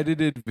you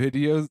edited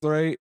videos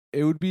right,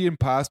 it would be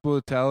impossible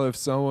to tell if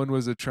someone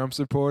was a Trump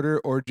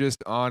supporter or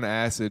just on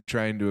acid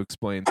trying to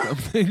explain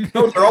something.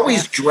 No, they're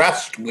always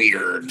dressed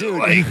weird. Dude,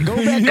 like, go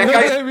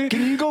back. I mean?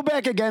 Can you go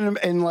back again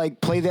and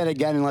like play that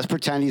again and let's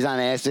pretend he's on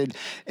acid?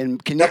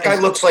 And can that guy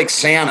looks like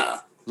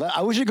Santa.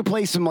 I wish you could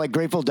play some like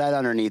Grateful Dead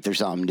underneath or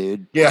something,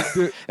 dude. Yeah.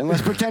 And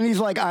let's pretend he's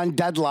like on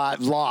Deadlock,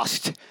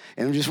 lost,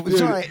 and it's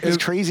all right. This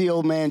crazy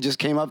old man just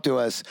came up to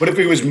us. What if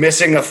he was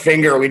missing a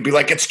finger? We'd be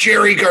like, it's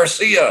Jerry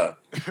Garcia.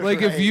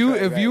 Like if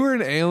you were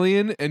an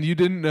alien and you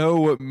didn't know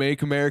what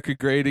 "Make America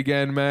Great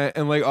Again" meant,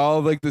 and like all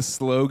of like the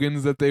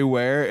slogans that they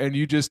wear, and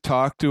you just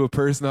talk to a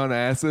person on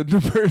acid, the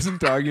person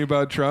talking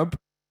about Trump,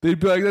 they'd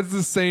be like, "That's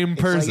the same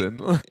person."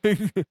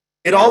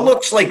 It all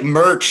looks like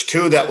merch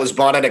too that was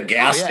bought at a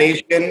gas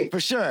station.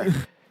 For sure.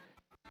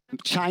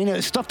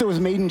 China stuff that was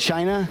made in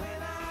China.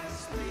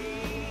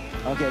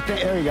 Okay,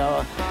 there you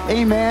go.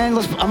 Hey man,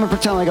 I'm gonna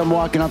pretend like I'm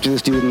walking up to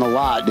this dude in the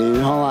lot,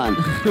 dude. Hold on.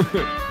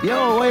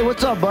 Yo, wait,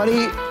 what's up,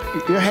 buddy?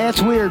 Your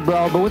hat's weird,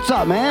 bro, but what's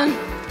up, man?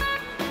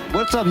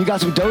 What's up? You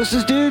got some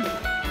doses, dude?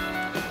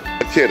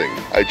 Not kidding.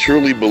 I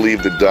truly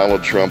believe that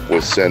Donald Trump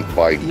was sent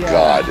by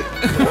God.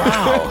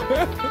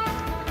 Wow.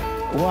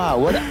 Wow,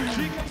 what?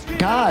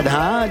 God,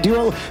 huh?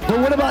 But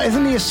what about?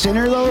 Isn't he a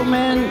sinner though,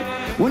 man?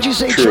 Wouldn't you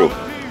say True?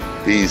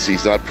 Trump?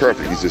 He's not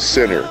perfect. He's a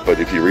sinner. But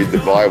if you read the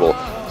Bible,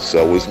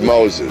 so was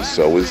Moses.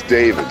 So was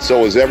David.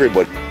 So was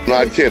everybody.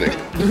 Not kidding.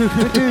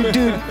 But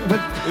dude.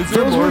 But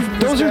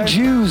those are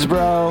Jews,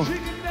 bro.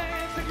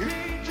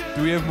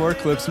 Do we have more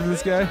clips from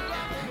this guy?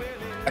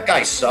 That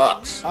guy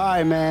sucks. All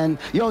right, man.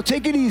 Yo,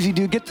 take it easy,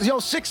 dude.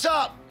 Six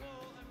up.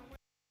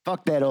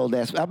 Fuck that old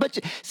ass. I bet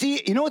you.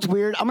 See, you know what's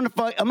weird? I'm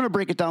gonna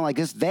break it down like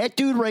this. That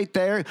dude right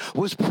there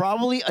was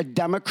probably a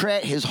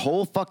Democrat his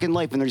whole fucking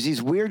life. And there's these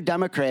weird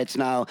Democrats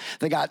now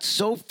that got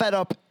so fed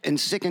up and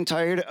sick and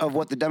tired of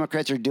what the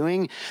Democrats are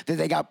doing that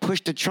they got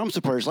pushed to Trump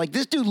supporters. Like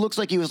this dude looks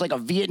like he was like a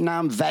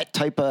Vietnam vet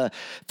type of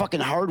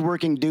fucking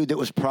hardworking dude that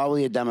was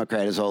probably a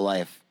Democrat his whole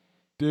life.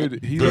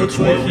 Dude, he That's looks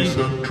why like we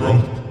sent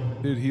Trump.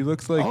 Dude, he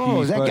looks like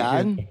is that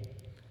God?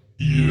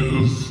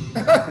 Yes.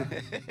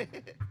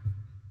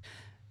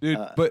 Dude,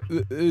 but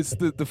it's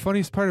the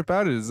funniest part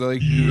about it is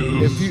like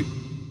if you.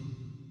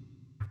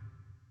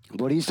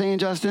 What are you saying,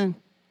 Justin?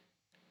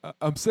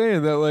 I'm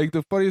saying that like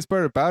the funniest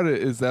part about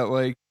it is that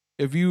like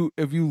if you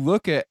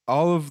look at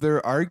all of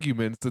their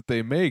arguments that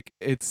they make,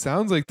 it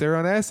sounds like they're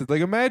on acid.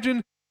 Like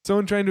imagine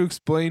someone trying to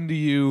explain to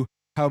you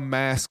how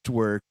masks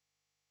work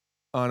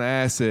on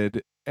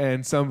acid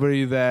and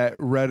somebody that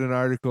read an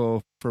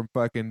article from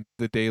fucking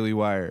the Daily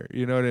Wire.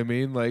 You know what I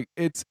mean? Like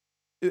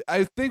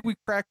I think we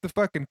cracked the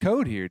fucking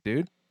code here,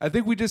 dude. I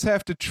think we just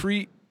have to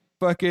treat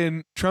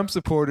fucking Trump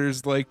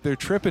supporters like they're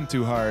tripping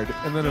too hard,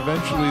 and then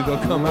eventually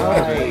they'll come out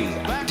of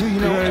it. Dude, you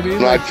know what I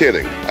mean? Not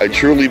kidding. I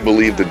truly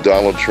believe that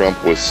Donald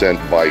Trump was sent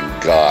by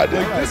God.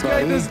 Like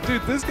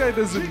this guy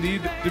doesn't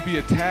need to be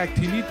attacked.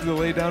 He needs to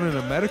lay down in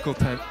a medical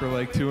tent for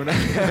like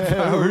 2.5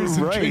 hours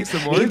and drink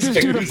some orange juice. Give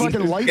this dude a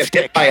fucking light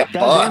stick. God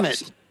damn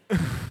it.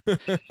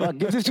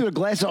 Give this dude a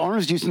glass of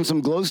orange juice and some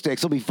glow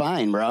sticks. He'll be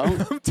fine, bro.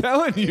 I'm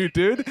telling you,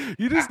 dude.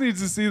 He just needs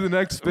to see the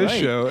next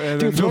fish show. And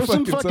dude, throw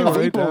some fucking right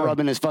vapor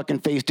rub in his fucking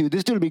face, dude.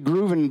 This dude will be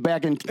grooving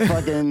back in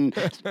fucking.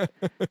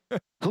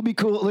 He'll be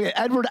cool. Look at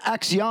Edward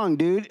X. Young,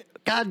 dude.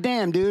 God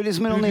damn, dude. His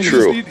middle name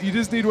True. is. You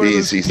just need one of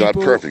those He's not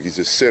perfect. He's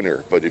a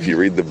sinner. But if you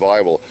read the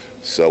Bible,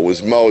 so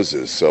was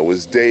Moses. So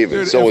was David.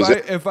 Dude, so was.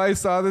 If I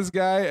saw this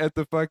guy at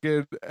like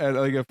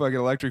a fucking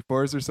Electric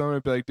Forest or something,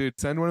 I'd be like, dude,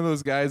 send one of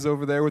those guys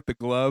over there with the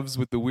gloves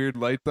with the weird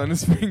lights on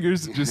his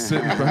fingers and just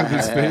sit in front of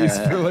his face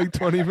for like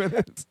 20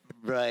 minutes.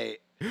 Right.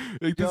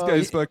 Like this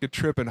guy's fucking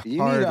tripping hard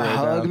You need a right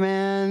hug, now.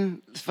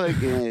 man. It's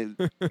fucking.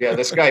 Yeah,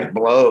 this guy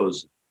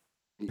blows.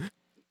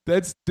 We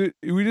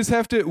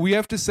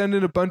have to send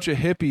in a bunch of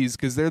hippies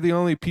because they're the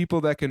only people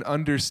that can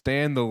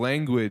understand the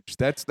language.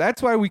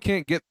 That's why we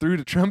can't get through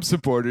to Trump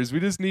supporters. We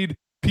just need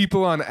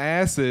people on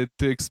acid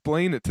to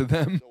explain it to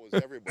them.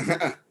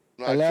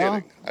 Not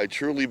kidding. I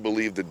truly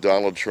believe that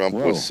Donald Trump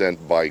was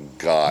sent by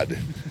God.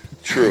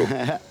 True.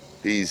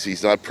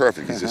 He's not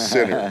perfect. He's a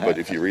sinner. But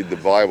if you read the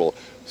Bible,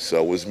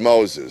 so was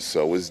Moses.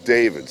 So was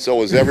David. So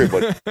was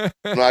everybody.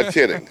 Not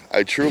kidding.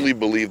 I truly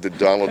believe that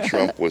Donald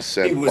Trump was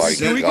sent by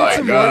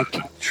God.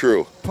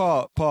 True.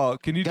 Paul,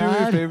 can you do me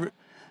a favor?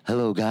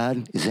 Hello,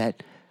 God. Is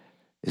that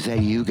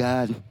you,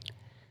 God?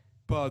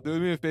 Paul, do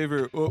me a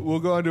favor. We'll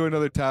go on to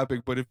another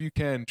topic, but if you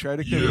can, try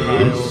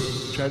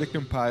to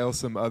compile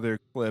some other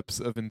clips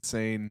of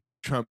insane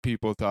Trump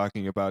people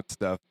talking about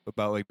stuff,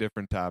 about like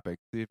different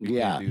topics. See if you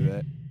can do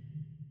that.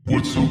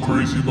 What's so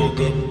crazy about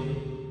them?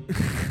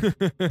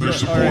 They're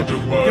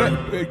supportive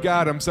mine.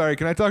 God, I'm sorry.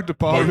 Can I talk to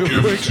Paul My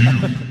real quick? gift to you.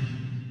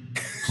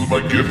 This is my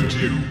gift to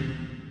you.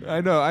 I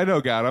know,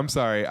 God. I'm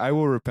sorry. I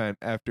will repent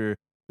after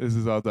this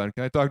is all done.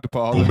 Can I talk to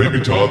Paul? Well, maybe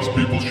Todd's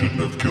people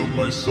shouldn't have killed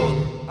my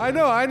son. I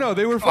know.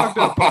 They were fucked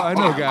up. Paul. I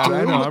know, God.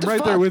 I know. I'm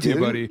right there with you,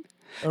 buddy.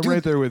 I'm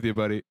right there with you,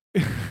 buddy.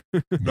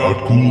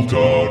 Not cool,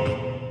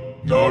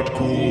 Todd. Not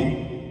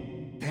cool.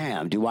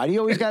 Damn, dude, why do you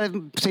always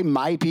gotta say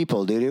my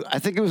people, dude? I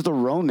think it was the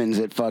Romans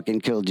that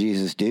fucking killed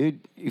Jesus, dude.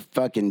 You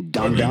fucking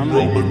dumb.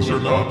 Romans are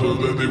not,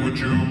 they were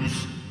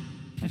Jews.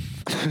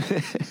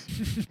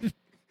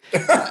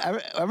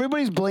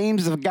 Everybody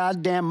blames the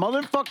goddamn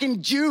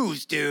motherfucking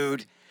Jews,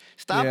 dude.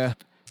 Stop. Yeah.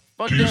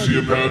 Do you see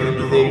a pattern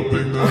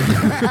developing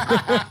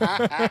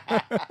there?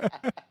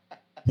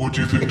 What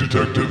do you think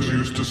detectives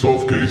use to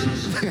solve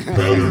cases?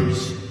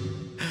 Patterns.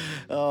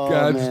 Oh,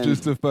 God's man.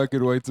 just a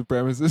fucking white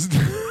supremacist.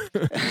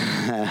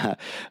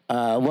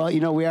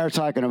 Well, we are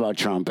talking about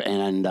Trump,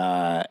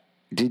 and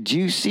did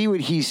you see what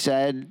he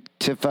said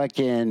to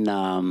fucking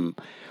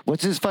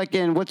what's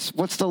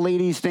the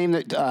lady's name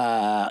that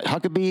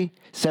Huckabee?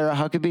 Sarah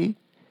Huckabee?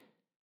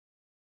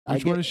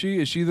 Which one is she?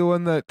 Is she the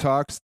one that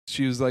talks?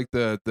 She was like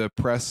the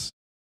press.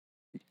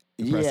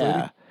 The press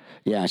lady?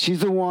 Yeah, she's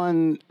the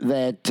one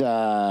that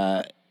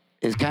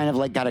is kind of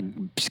like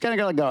she's kind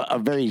of got like a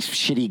very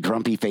shitty,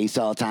 grumpy face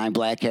all the time,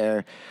 black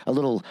hair, a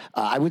little.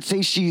 I would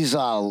say she's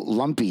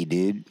lumpy,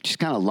 dude. She's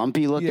kind of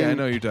lumpy looking. Yeah, I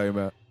know what you're talking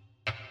about.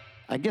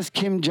 I guess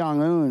Kim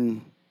Jong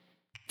Un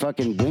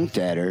fucking winked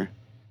at her.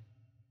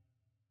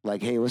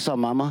 Like, hey, what's up,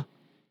 mama?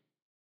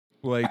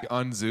 Like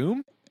on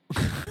Zoom?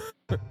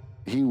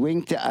 He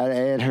winked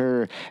at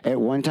her at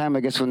one time,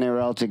 I guess, when they were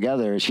all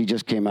together. She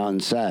just came out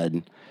and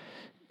said,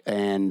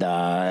 and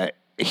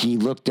he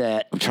looked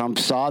at Trump,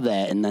 saw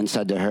that, and then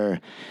said to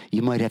her,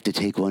 "You might have to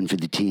take one for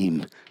the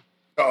team."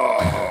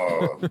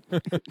 Oh.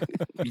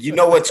 You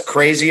know what's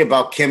crazy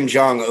about Kim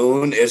Jong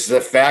Un is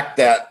the fact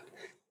that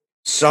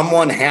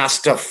someone has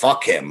to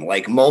fuck him.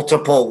 Like,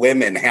 multiple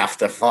women have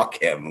to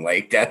fuck him.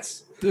 Like,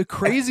 that's the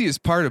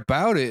craziest part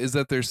about it is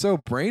that they're so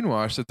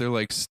brainwashed that they're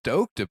like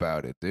stoked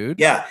about it, dude.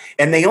 Yeah,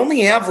 and they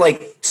only have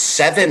like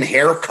 7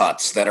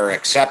 haircuts that are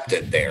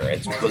accepted there.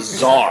 It's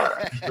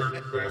bizarre.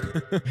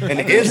 And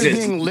his is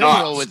being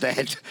liberal nuts. with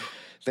that.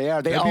 They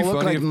are. They all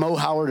look like Mo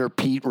Howard or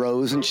Pete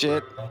Rose and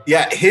shit.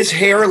 Yeah, his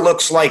hair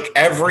looks like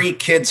every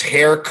kid's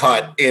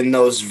haircut in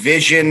those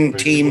Vision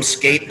Team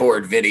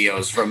skateboard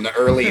videos from the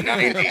early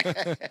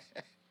 90s.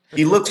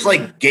 He looks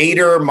like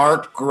Gator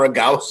Mark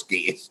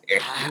Grogowski.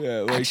 Yeah,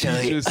 like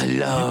Actually, I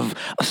love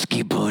a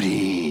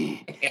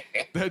skateboarding.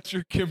 That's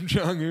your Kim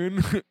Jong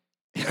Un.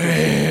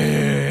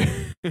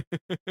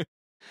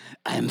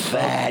 I'm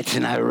fat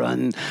and I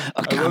run a I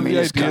love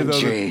communist the idea, though,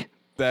 country.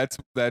 That's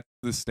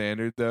the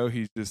standard, though.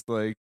 He's just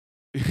like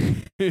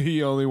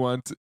he only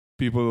wants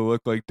people to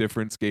look like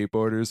different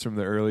skateboarders from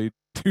the early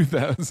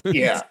 2000s.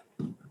 Yeah.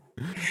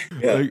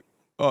 Like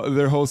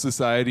their whole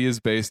society is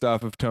based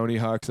off of Tony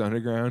Hawk's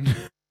Underground.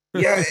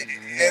 Yeah,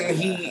 and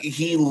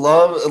he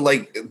loved,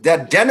 like,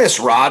 that Dennis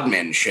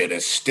Rodman shit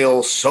is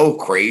still so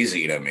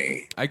crazy to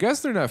me. I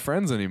guess they're not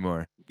friends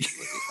anymore.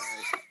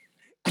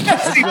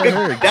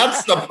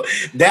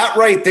 That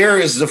right there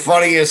is the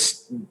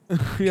funniest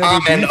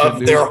comment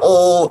of their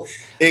whole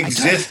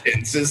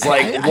existence. Is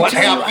like, what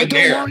happened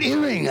there? I don't want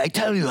earring. I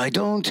tell you, I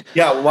don't.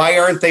 Yeah, why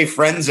aren't they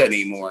friends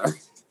anymore?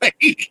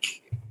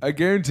 I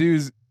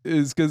guarantee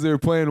is because they were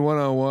playing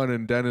 1-on-1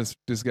 and Dennis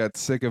just got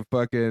sick of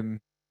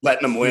fucking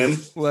letting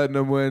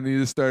them win. He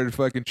just started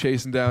fucking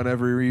chasing down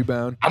every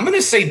rebound. I'm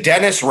gonna say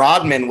Dennis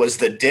Rodman was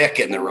the dick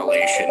in the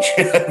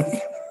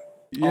relationship.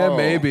 Yeah,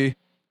 maybe.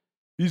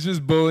 He's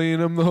just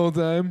bullying him the whole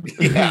time.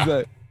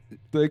 Yeah. He's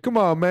like, come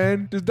on,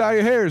 man, just dye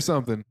your hair or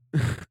something.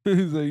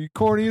 He's like, you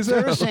corny as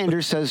hell. Sarah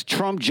Sanders says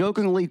Trump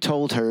jokingly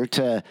told her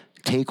to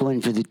take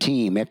one for the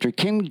team after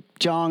Kim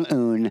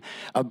Jong-un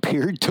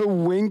appeared to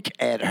wink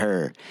at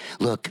her.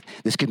 Look,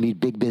 this could be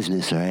big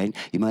business, all right?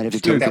 You might have to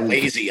take that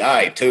lazy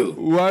eye, too.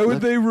 Why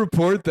would they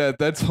report that?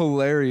 That's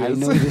hilarious. I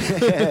know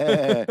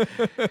that.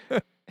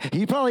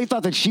 He probably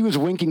thought that she was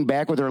winking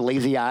back with her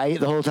lazy eye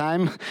the whole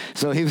time.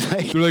 So he was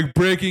like... They're like,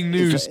 breaking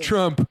news,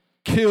 Trump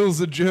kills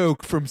a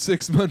joke from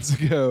 6 months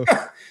ago.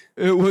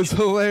 It was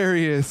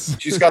hilarious.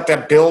 She's got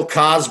that Bill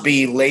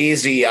Cosby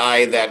lazy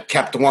eye that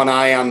kept one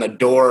eye on the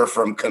door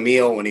from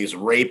Camille when he's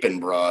raping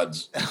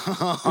broads.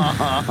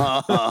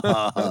 Why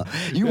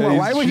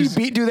would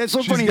he do that?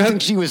 So funny. You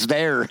think she was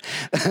there.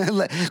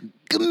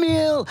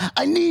 Camille,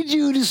 I need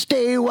you to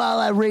stay while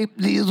I rape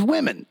these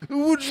women.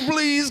 Would you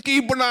please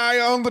keep an eye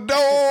on the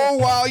door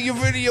while you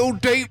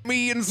videotape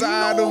me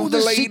inside of the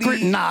lady?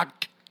 Secret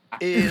knock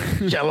is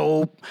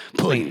Jello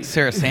pudding. Wait,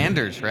 Sarah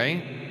Sanders,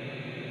 right?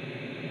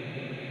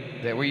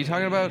 Is that what you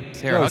talking about?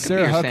 Sarah No, Huckabee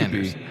Sarah or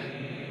Huckabee.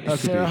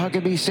 Sanders? Sarah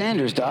Huckabee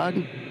Sanders, dog.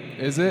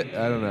 Is it?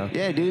 I don't know.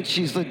 Yeah, dude.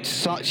 She's the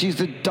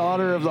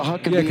daughter of the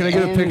Huckabee. Yeah, can I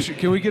get a picture?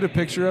 Can we get a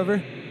picture of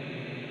her?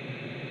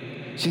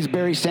 She's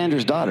Barry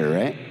Sanders' daughter,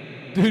 right?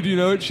 Dude, you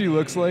know what she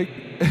looks like?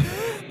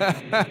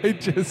 I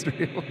just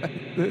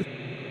realized this.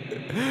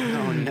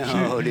 Oh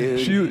no,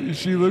 dude.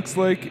 She looks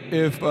like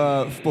if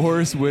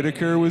Forrest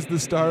Whitaker was the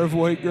star of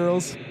White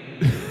Girls.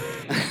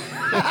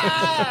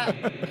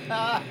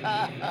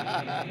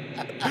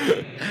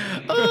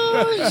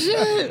 Oh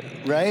shit!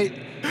 Right?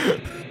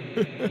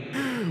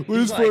 What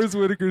does Forrest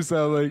Whitaker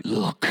sound like?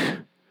 Look,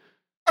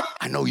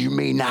 I know I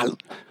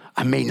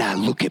may not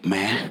look it,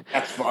 man.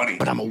 That's funny.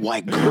 But I'm a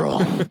white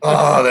girl.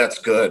 Oh, that's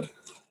good.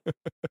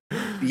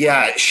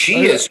 Yeah,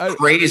 she is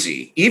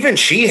crazy. Even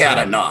she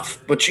had enough,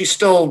 but she's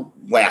still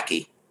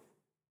wacky.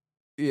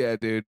 Yeah,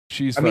 dude.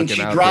 She's I mean, fucking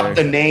she out dropped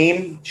there. the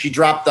name. She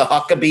dropped the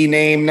Huckabee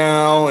name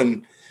now,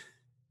 and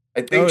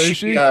I think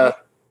she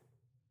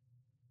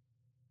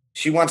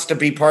wants to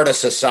be part of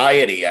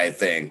society, I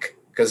think.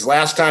 Because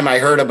last time I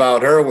heard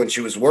about her when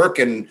she was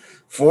working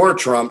for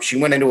Trump, she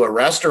went into a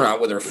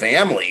restaurant with her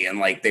family and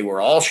like they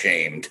were all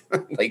shamed,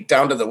 like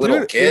down to the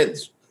little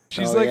kids.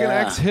 She's an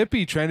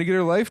ex-hippie trying to get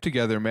her life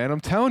together, man. I'm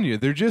telling you,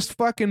 they're just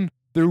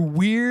they're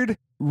weird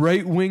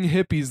right-wing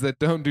hippies that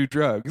don't do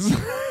drugs.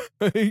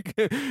 Like,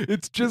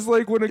 it's just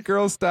like when a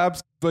girl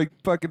stops like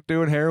fucking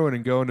doing heroin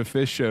and going to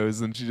fish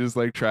shows and she just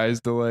like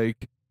tries to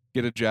like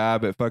get a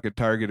job at fucking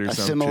Target or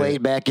something.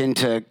 Assimilate back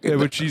into... Yeah,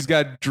 but she's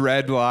got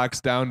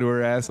dreadlocks down to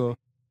her asshole.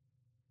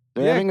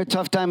 They're having a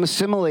tough time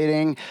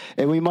assimilating,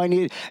 and we might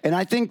need... And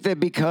I think that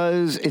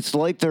because it's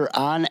like they're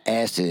on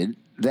acid,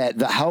 that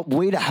the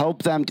way to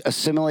help them to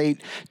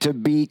assimilate, to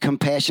be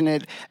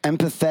compassionate,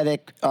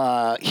 empathetic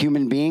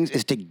human beings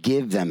is to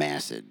give them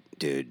acid,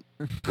 dude.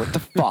 What the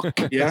fuck?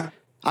 Yeah.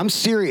 I'm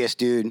serious,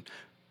 dude.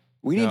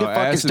 We need to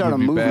fucking start a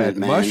movement,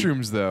 man.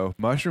 Mushrooms, though.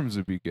 Mushrooms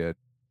would be good.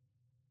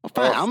 Well,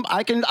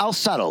 fine. I'll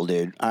settle,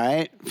 dude. All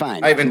right?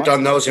 Fine. I haven't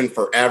done those in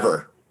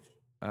forever.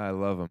 I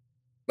love them.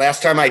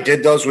 Last time I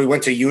did those, we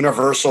went to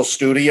Universal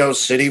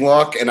Studios City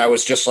Walk, and I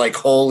was just like,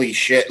 holy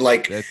shit.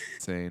 Like, that's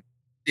insane.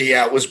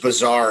 Yeah, it was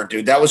bizarre,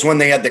 dude. That was when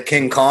they had the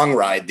King Kong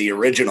ride, the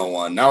original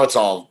one. Now it's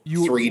all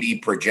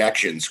 3D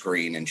projection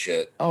screen and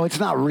shit. Oh, it's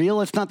not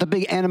real? It's not the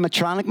big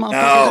animatronic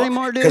motherfuckers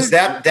anymore, dude? Because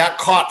that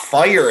caught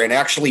fire and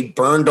actually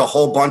burned a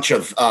whole bunch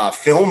of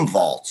film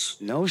vaults.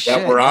 No shit.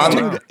 That were on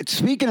there.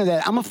 Speaking of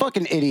that, I'm a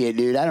fucking idiot,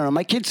 dude. I don't know.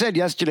 My kid said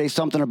yesterday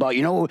something about,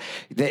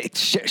 the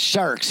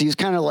sharks. He was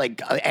kind of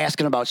like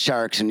asking about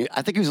sharks, and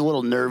I think he was a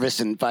little nervous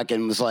and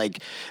fucking was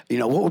like,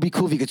 what would be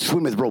cool if you could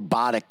swim with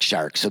robotic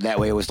sharks? So that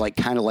way it was like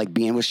kind of like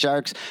being with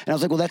sharks. And I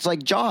was like, well, that's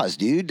like Jaws,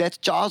 dude. That's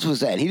Jaws was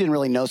that. He didn't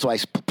really know, so I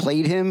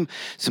played him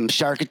some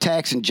shark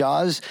attacks and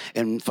Jaws,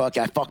 and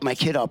I fucked my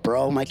kid up,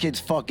 bro. My kid's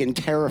fucking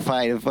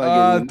terrified of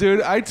fucking...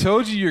 Dude, I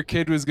told you your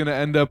kid was going to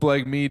end up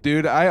like me,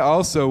 dude. I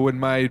also, when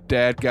my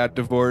dad got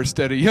divorced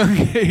at a young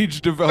age,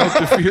 developed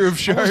a fear of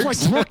sharks. I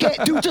was like, look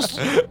at... Dude, just...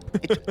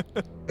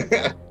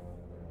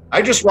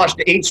 I just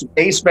watched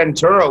Ace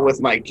Ventura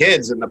with my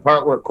kids, and the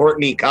part where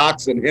Courtney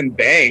Cox and him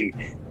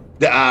bang...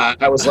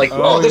 I was like,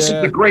 this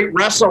is the great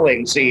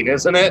wrestling scene,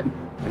 isn't it?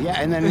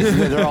 Yeah, and then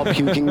they're all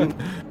puking.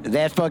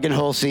 That fucking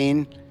whole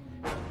scene.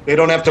 They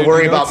don't have to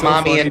worry about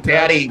mommy and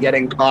daddy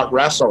getting caught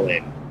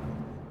wrestling.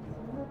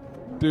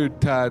 Dude,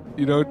 Todd,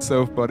 you know what's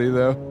so funny,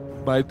 though?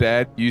 My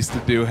dad used to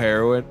do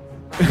heroin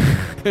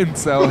and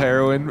sell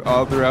heroin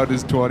all throughout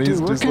his 20s,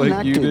 dude, just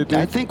like you did. Dude.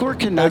 I think we're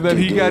connected, And then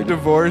he got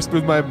divorced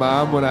with my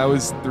mom when I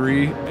was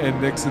 3 and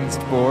Nixon's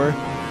 4.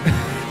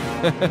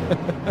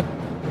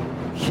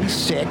 He's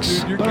 6.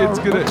 Dude, your kid's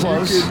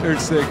or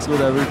 6,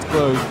 whatever. It's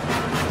close.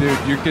 Dude,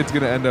 your kid's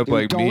gonna end up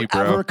like me,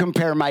 bro. Don't ever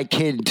compare my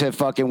kid to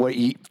fucking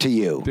to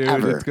you. Dude,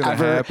 ever, it's gonna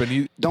ever. happen.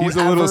 He's a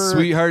little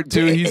sweetheart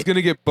too. He's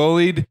gonna get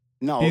bullied.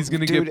 No, he's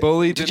gonna get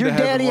bullied did into your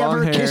daddy having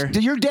long ever hair.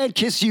 Did your dad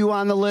kiss you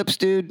on the lips,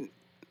 dude?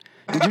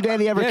 Did your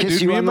daddy ever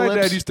kiss you on the lips? Me and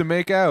my dad used to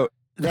make out.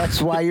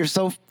 That's why you're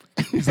so...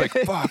 He's like,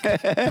 fuck.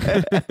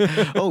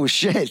 Oh,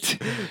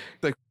 shit.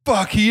 Like,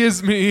 fuck, he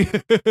is me.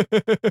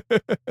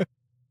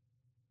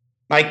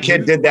 My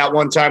kid did that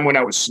one time when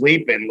I was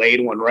sleeping,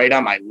 laid one right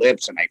on my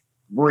lips, and I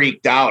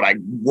freaked out. I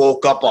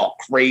woke up all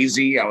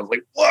crazy. I was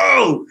like,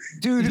 whoa,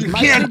 dude, you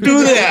can't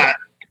do that.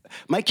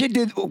 My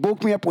kid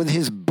woke me up with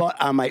his butt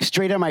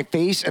straight on my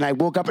face, and I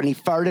woke up and he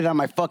farted on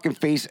my fucking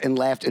face and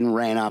laughed and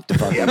ran off the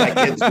fucking... Yeah, my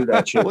kids do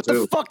that shit what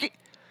too. The fuck?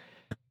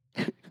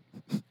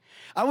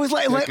 I was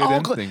like,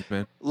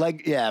 man.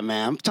 Like, yeah,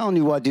 man. I'm telling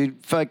you what,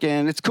 dude.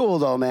 Fucking, it's cool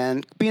though,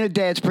 man. Being a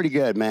dad's pretty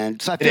good, man.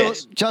 So I feel,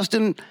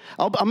 Justin,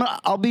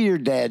 I'll be your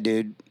dad,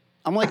 dude.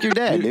 I'm like your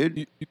dad,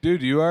 dude.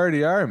 Dude, you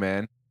already are,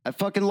 man. I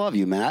fucking love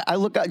you, man. I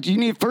look.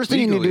 First thing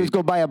you need to do is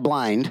go buy a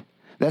blind.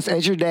 That's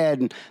as your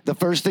dad. The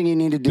first thing you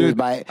need to do is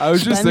buy. I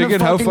was just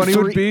thinking how funny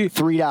would it be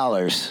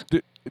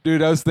 $3.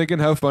 Dude, I was thinking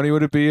how funny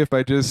would it be if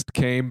I just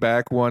came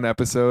back one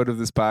episode of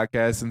this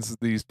podcast since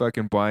these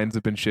fucking blinds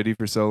have been shitty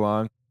for so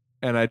long.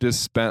 And I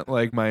just spent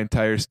like my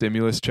entire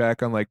stimulus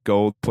check on like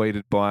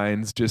gold-plated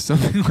blinds, just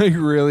something like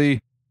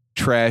really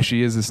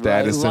trashy as a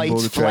status symbol.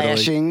 Lights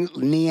flashing,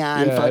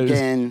 neon,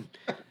 fucking.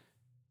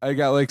 I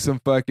got like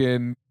some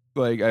fucking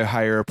like I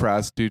hire a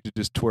prostitute to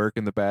just twerk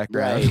in the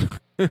background.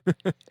 Right.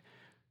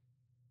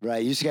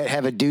 Right. You just gotta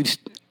have a dude.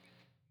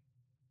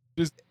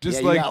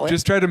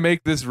 Just try to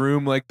make this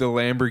room like the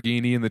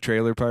Lamborghini in the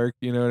trailer park.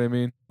 You know what I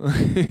mean?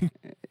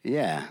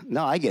 Yeah.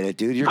 No, I get it,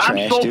 dude. You're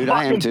trash, dude.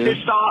 I am too. I'm so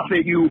pissed off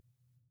at you.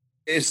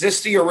 Is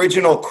this the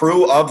original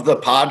crew of the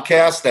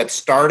podcast that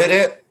started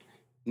it?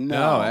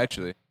 No,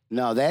 actually.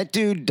 No, that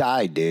dude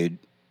died, dude.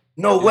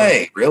 No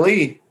way.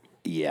 Really?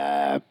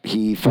 Yeah.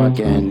 He fell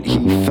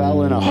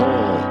in a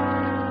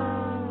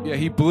hole. Yeah,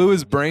 he blew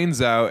his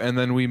brains out, and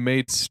then we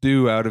made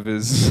stew out of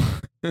his.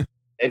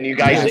 And you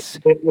guys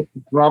hit with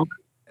the drum.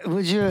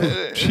 Would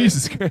you?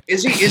 Jesus Christ.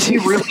 Is he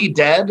really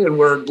dead? And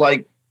we're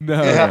like,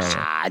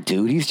 nah,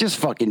 dude. He's just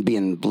fucking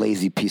being a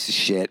lazy piece of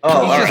shit.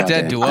 Oh, he's just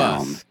dead to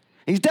us.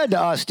 He's dead to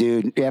us,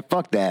 dude. Yeah,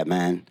 fuck that,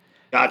 man.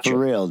 Gotcha. For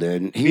real,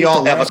 dude. We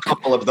all have a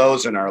couple of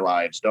those in our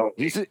lives, don't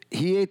we?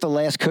 He ate the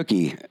last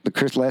cookie,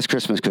 the last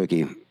Christmas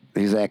cookie.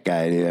 He's that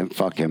guy, dude.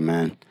 Fuck him,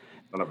 man.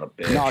 Son of a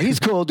bitch. No, he's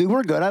cool, dude.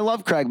 We're good. I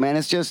love Craig, man.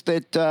 It's just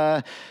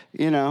that,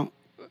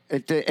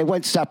 it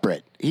went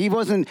separate. He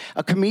wasn't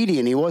a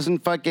comedian. He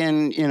wasn't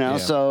fucking,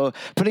 so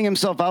putting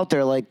himself out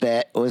there like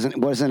that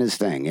wasn't his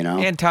thing,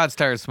 And Todd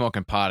started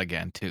smoking pot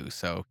again, too,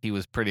 so he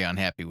was pretty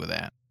unhappy with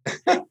that.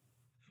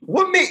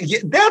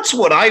 That's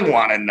what I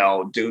want to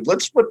know, dude.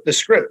 Let's flip the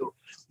script.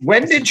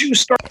 When did you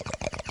start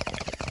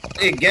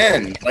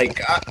again?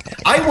 Like,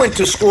 I went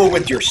to school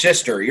with your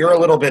sister. You're a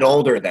little bit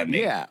older than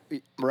me. Yeah,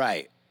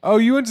 right. Oh,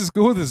 you went to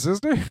school with his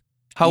sister?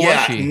 How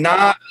was she?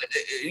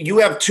 You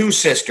have two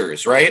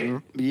sisters,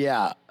 right?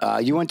 Yeah.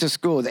 You went to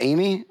school with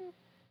Amy?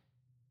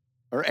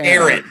 Or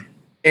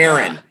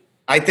Aaron.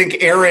 I think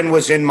Aaron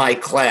was in my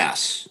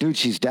class. Dude,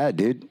 she's dead,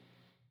 dude.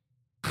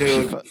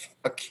 Dude,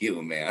 fuck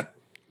you, man.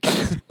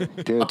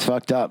 Dude, it's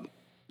fucked up.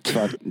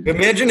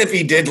 Imagine if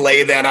he did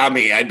lay that on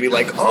me. I'd be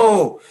like,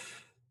 oh,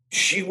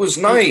 she was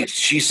nice.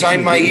 She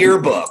signed my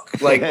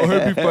yearbook. Like,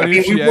 I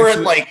mean,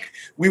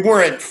 we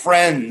weren't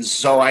friends,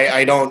 so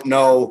I don't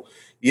know,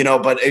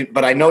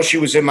 but I know she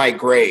was in my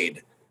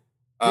grade.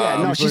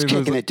 No, she's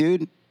kicking it,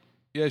 dude.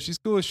 Yeah, she's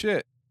cool as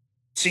shit.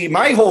 See,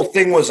 my whole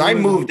thing was I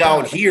moved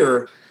out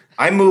here.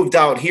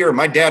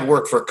 My dad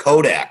worked for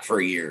Kodak for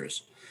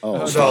years.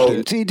 Oh,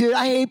 so see, dude,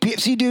 I hate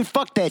people. See, dude,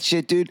 fuck that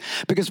shit, dude.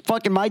 Because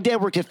fucking my dad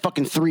worked at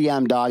fucking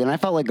 3M, dog, and I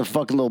felt like a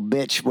fucking little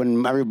bitch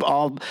when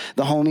all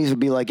the homies would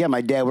be like, "Yeah,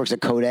 my dad works at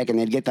Kodak," and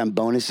they'd get them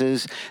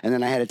bonuses, and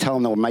then I had to tell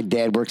them that my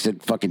dad works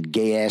at fucking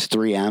gay ass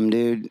 3M,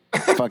 dude.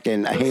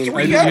 Fucking, I hate.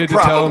 3M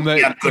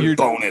probably have good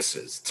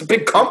bonuses. It's a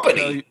big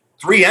company.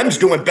 3M's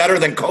doing better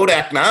than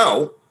Kodak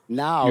now.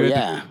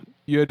 Yeah.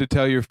 You had to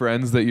tell your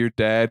friends that your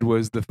dad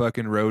was the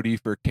fucking roadie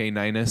for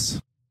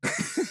K9us.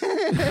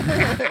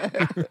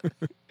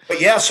 But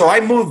yeah, so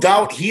I moved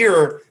out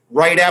here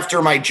right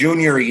after my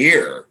junior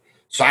year.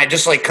 So I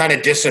just kind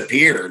of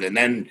disappeared. And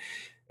then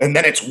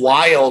it's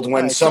wild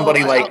when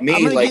somebody like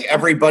me,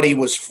 everybody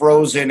was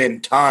frozen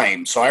in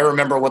time. So I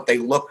remember what they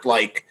looked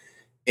like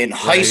in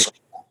high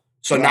school.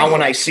 So now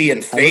when I see in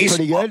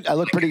Facebook, I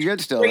look pretty good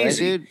still, right,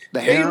 dude?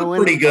 The heroin, you look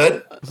pretty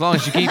good. As long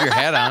as you keep your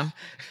head on.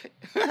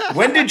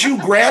 When did you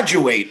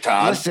graduate,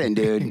 Todd? Listen,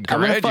 dude.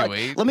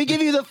 Graduate? Let me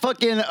give you the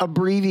fucking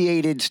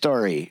abbreviated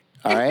story.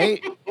 All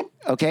right?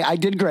 Okay, I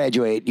did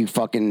graduate, you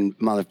fucking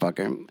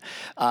motherfucker.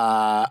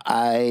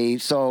 I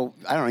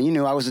don't know, you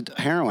knew I was a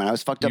heroin. I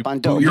was fucked up on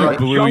dope. You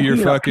blew your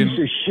fucking piece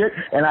of shit,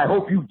 and I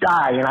hope you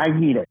die, and I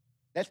need it.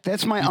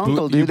 That's my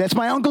uncle, dude. That's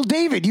my Uncle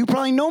David. You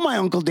probably know my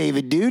Uncle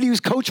David, dude. He was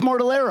Coach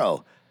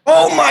Mortallero.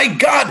 Oh my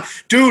God,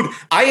 dude!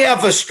 I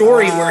have a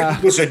story where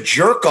he was a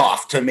jerk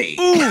off to me.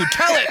 Ooh,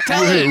 tell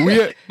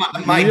it!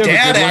 My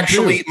dad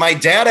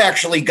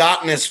actually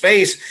got in his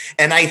face,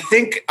 and I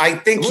think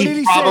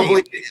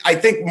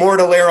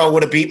Mortallero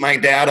would have beat my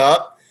dad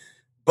up,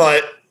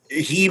 but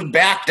he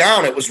backed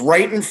down. It was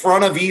right in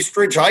front of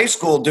Eastridge High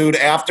School, dude.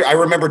 After I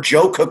remember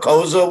Joe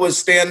Kokoza was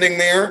standing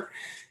there,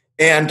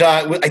 and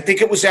I think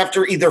it was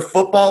after either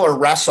football or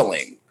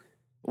wrestling.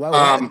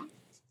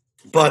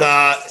 But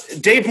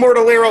Dave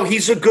Mortallero,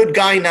 he's a good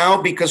guy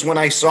now because when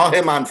I saw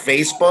him on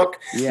Facebook,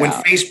 when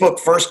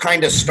Facebook first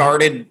kind of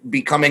started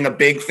becoming a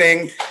big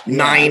thing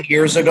 9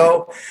 years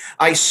ago,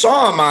 I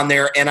saw him on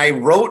there and I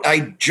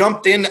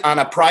jumped in on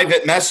a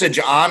private message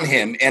on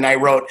him and I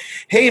wrote,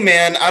 "Hey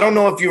man, I don't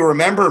know if you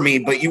remember me,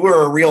 but you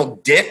were a real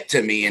dick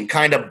to me and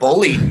kind of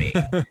bullied me."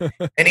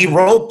 And he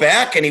wrote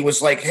back and he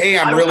was like, "Hey,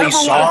 I'm really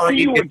sorry.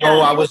 He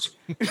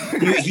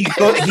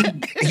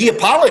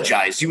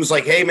apologized. He was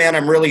like, "Hey man,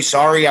 I'm really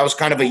sorry. I was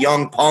kind of a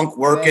young punk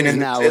working in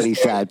now what he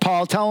said."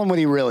 Paul, tell him what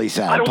he really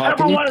said. I don't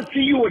ever want to see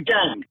you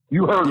again.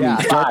 You heard me.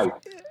 Bye.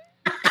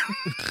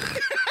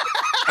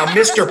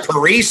 Mr.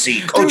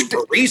 Parisi, Coach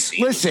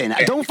Parisi. Listen,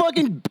 don't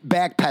fucking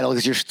backpedal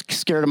because you're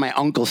scared of my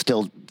uncle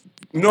still.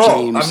 No,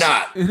 James. I'm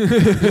not.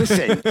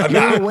 Listen,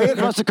 you're way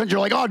across the country. You're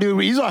like, "Oh, dude,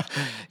 he's a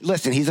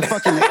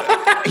fucking,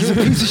 he's a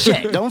piece of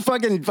shit." Don't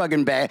fucking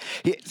back.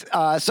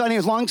 So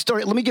anyways, long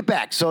story. Let me get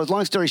back. So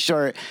long story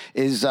short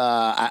is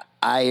I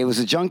was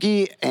a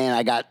junkie and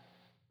I got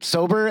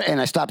sober and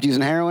I stopped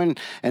using heroin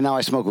and now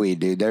I smoke weed,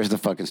 dude. There's the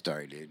fucking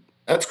story, dude.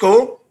 That's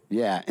cool.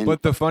 Yeah.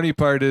 But the funny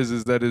part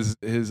is that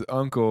his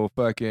uncle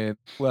fucking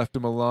left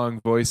him a long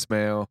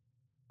voicemail,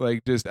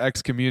 like just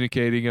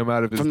excommunicating him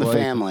out of his from the life.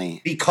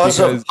 family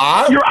because of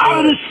Oz? You're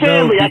out of his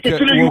family. I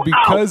consider you out.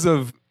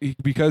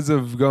 Because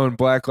of going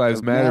Black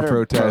Lives Matter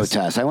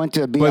protests. I went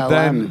to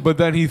BLM. But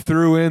then he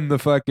threw in the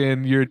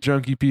fucking "you're a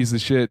junkie piece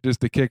of shit"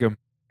 just to kick him.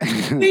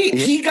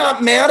 He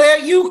got mad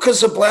at you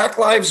because of Black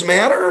Lives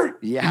Matter?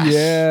 Yes.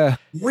 Yeah.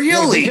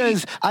 Really? Yeah,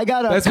 because I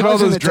got a That's what all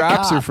those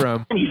drops are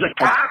from. He's a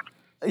cop?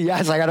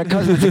 Yes, I got a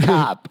cousin that's a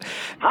cop.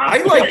 I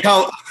like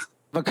how...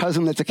 A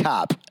cousin that's a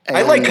cop.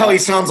 I like how he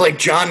sounds like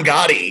John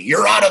Gotti.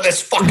 You're out of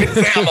this fucking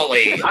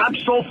family. I'm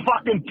so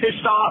fucking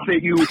pissed off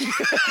at you.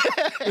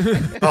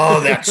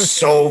 Oh, that's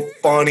so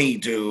funny,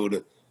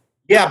 dude.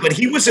 Yeah, but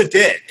he was a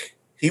dick.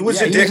 He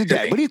was Yeah,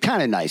 addicted. but he's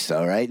kind of nice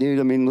though, right, dude?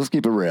 I mean, let's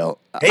keep it real.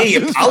 Hey, he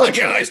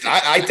apologized.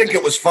 I think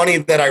it was funny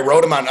that I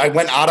wrote him on. I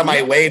went out of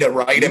my way to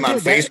write him on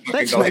Facebook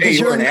and go, "Hey,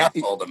 you're an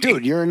asshole to me."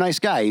 Dude, you're a nice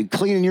guy. You're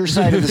cleaning your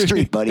side of the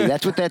street, buddy.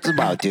 That's what that's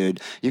about, dude.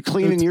 You're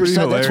cleaning your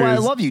side. hilarious. That's why I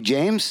love you,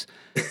 James.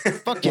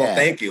 Fuck yeah. Well,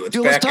 thank you. It's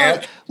dude, let's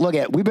back talk. Look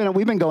at we've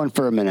been going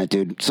for a minute,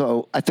 dude.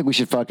 So I think we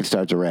should fucking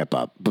start to wrap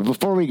up. But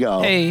before we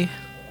go, Hey.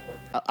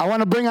 I want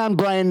to bring on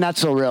Brian Not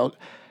So Real.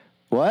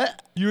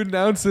 What? You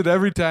announce it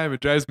every time. It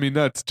drives me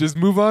nuts. Just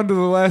move on to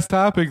the last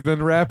topic,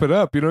 then wrap it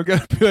up. You don't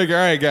got to be like, all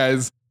right,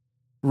 guys,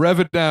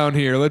 rev it down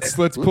here. Let's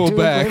pull Dude,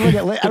 back.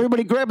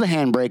 Everybody grab the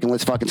handbrake and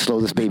let's fucking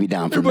slow this baby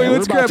down. From Everybody, there.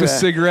 let's grab a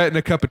cigarette and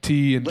a cup of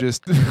tea and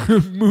just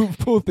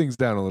pull things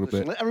down a little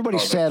bit. Let everybody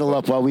saddle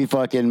up while we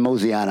fucking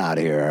mosey on out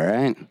of here, all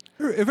right?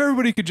 If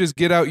everybody could just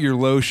get out your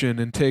lotion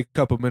and take a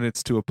couple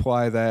minutes to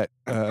apply that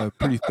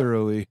pretty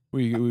thoroughly,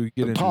 we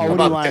get into Paul, it. what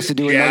do you want us to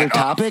do? Another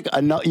topic?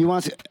 You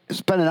want us to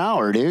spend an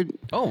hour, dude?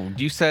 Oh,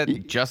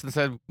 Justin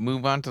said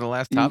move on to the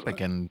last topic,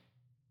 and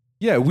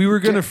yeah, we were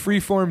gonna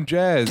freeform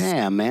jazz.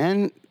 Damn,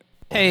 man.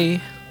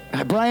 Hey,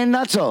 Brian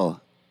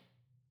Nutzel.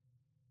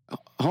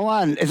 Hold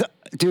on,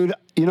 dude.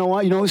 You know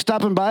what? You know who's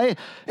stopping by?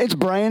 It's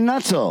Brian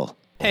Nutzel.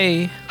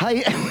 Hey.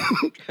 Hi.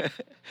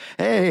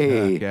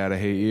 Hey. Oh, God, I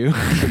hate you.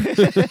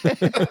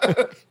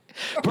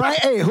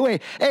 Brian.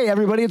 Hey,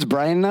 everybody! It's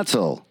Brian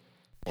Nutzel.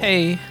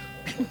 Hey.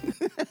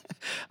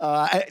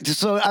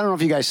 So I don't know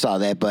if you guys saw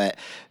that, but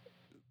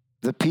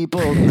the people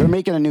they're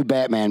making a new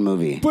Batman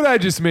movie. But I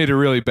just made a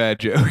really bad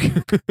joke.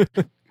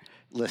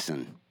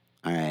 Listen,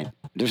 all right.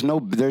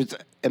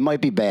 It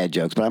might be bad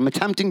jokes, but I'm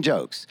attempting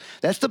jokes.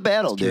 That's the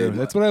battle, dude.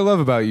 That's what I love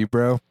about you,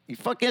 bro.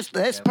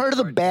 That's part of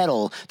the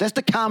battle. That's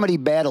the comedy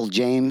battle,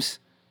 James.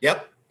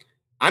 Yep.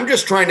 I'm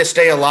just trying to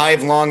stay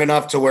alive long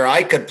enough to where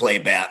I could play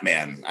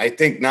Batman. I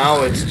think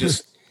now it's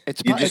just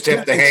you just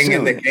have to hang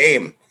in the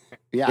game.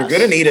 Yes.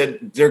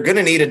 They're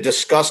gonna need a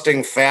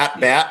disgusting fat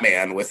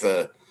Batman with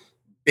a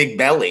big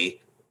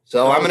belly.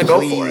 So I'm gonna go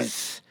for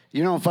it.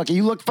 You know,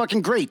 you look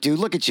fucking great, dude.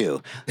 Look at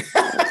you.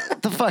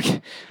 What the fuck?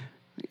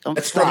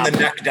 That's from the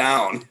neck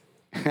down.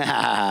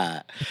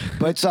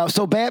 But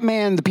so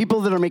Batman, the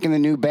people that are making the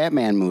new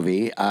Batman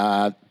movie,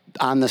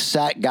 on the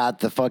set got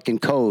the fucking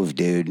Cove,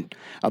 dude.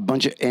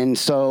 And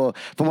so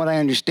from what I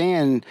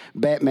understand,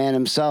 Batman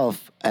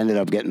himself ended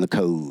up getting the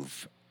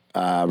Cove.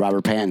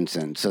 Robert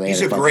Pattinson. So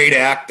he's a great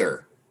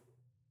actor.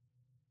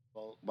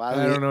 I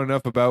don't know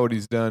enough about what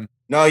he's done.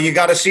 No, you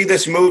got to see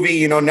this movie.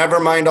 You know, never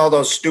mind all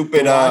those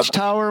stupid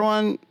Watchtower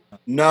one.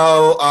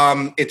 No,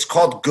 it's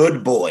called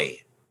Good Boy.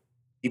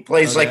 He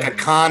plays like a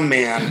con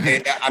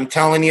man. I'm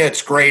telling you,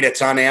 it's great.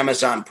 It's on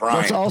Amazon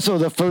Prime. That's also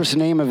the first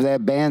name of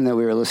that band that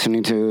we were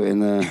listening to in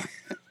the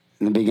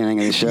beginning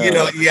of the show. You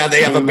know, yeah,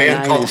 they have a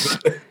band called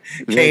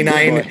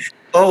K9.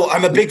 Oh,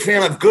 I'm a big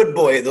fan of Good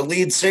Boy. The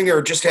lead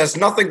singer just has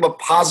nothing but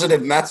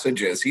positive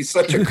messages. He's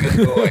such a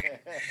good boy.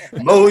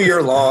 Mow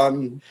your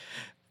lawn,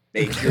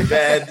 make your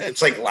bed.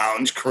 It's like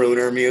lounge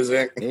crooner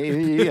music.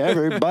 Hey,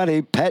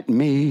 everybody pet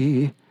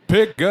me.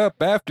 Pick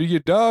up after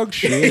your dog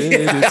shit.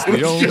 Yeah, it's the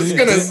I was just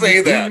gonna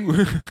say that. I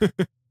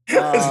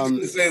was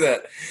gonna say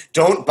that.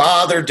 Don't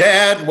bother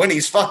Dad when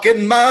he's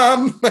fucking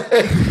Mom. Your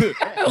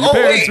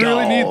parents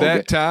really need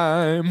that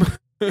time.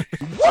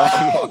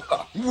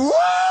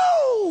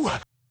 Whoa!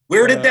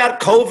 Where did that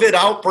COVID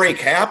outbreak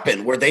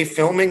happen? Were they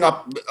filming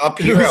up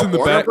here at in the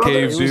Warner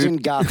Brothers? Batcave, It was in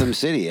Gotham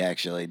City,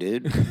 actually,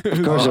 dude.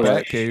 Of course it was.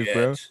 Batcave,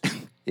 bro.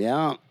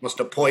 Yeah. Must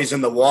have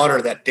poisoned the water,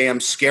 that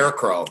damn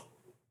scarecrow.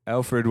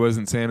 Alfred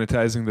wasn't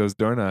sanitizing those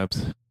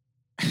doorknobs.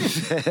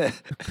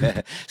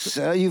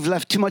 So you've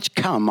left too much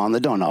cum on the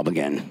doorknob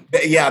again.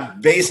 Yeah,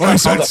 based on all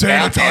the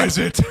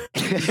sanitize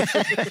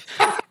Batman.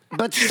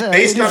 But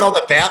based on all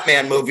the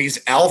Batman movies,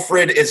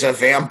 Alfred is a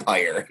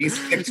vampire. He's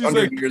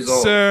 600 years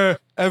old. Sir,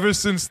 ever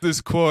since this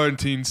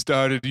quarantine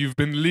started, you've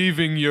been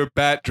leaving your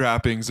bat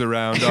droppings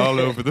around all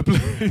over the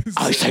place.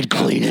 I said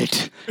clean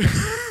it.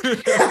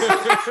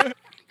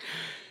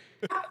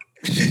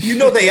 You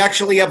know, they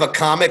actually have a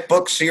comic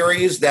book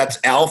series that's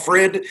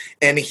Alfred,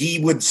 and he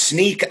would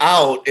sneak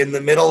out in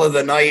the middle of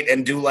the night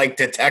and do like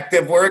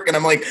detective work. And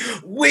I'm like,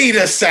 wait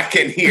a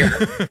second here.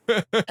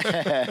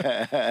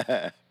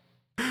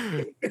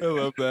 I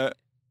love that.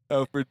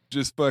 Alfred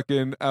just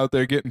fucking out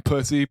there getting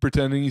pussy,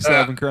 pretending he's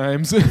solving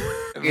crimes.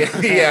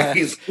 Yeah,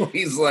 he's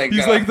like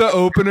the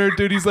opener,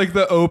 dude. He's like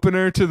the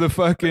opener to the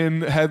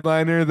fucking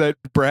headliner that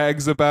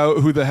brags about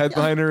who the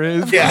headliner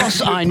is. Of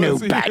course I know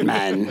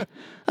Batman.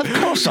 Of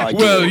course I do.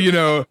 Well, you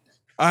know,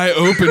 I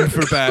opened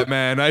for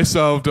Batman. I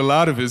solved a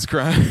lot of his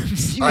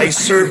crimes. I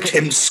served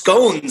him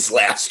scones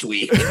last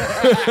week.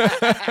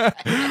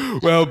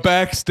 Well,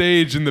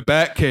 backstage in the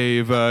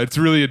Batcave, it's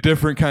really a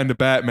different kind of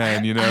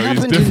Batman, you know. I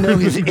happen to know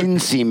his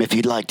inseam if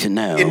you'd like to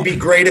know. It'd be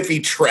great if he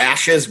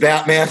trashes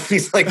Batman.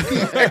 He's like,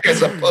 that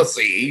guy's a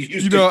pussy.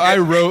 You know, I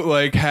wrote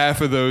like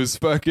half of those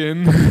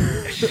fucking...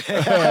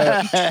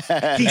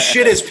 He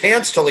shit his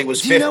pants till he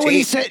was 15. Do you know what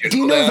he said? Do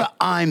you know that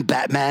I'm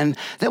Batman?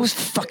 That was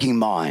fucking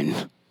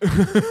mine.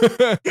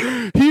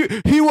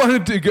 he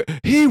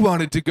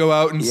wanted to go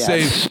out and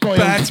say, spoiled.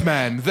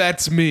 Batman,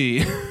 that's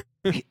me.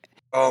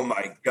 Oh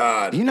my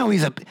God. You know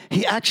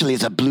he actually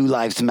is a Blue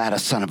Lives Matter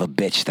son of a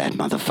bitch, that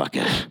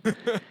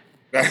motherfucker.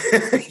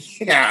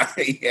 yeah.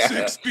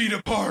 6 feet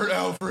apart,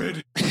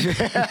 Alfred.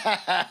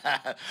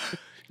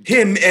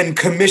 Him and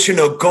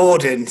Commissioner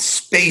Gordon,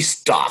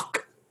 Space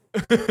Dock.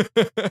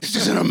 This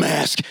isn't a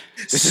mask.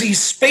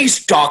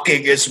 Space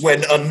docking is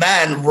when a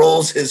man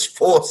rolls his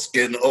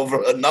foreskin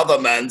over another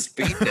man's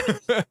penis.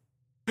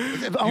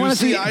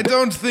 I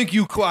don't think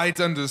you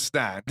quite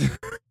understand.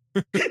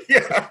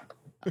 Yeah.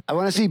 I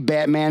want to see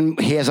Batman.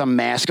 He has a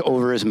mask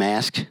over his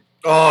mask.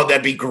 Oh,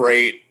 that'd be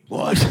great.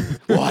 What?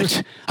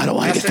 I don't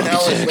want to get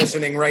SNL is sick.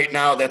 listening right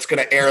now. That's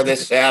going to air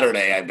this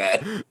Saturday, I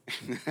bet.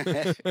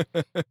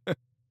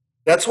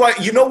 That's why,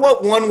 you know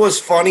what one was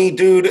funny,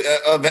 dude,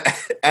 of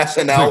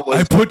SNL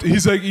was...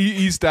 He's like,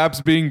 he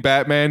stops being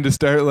Batman to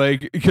start,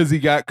 like, because he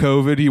got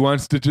COVID, he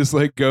wants to just,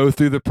 like, go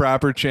through the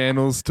proper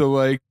channels to,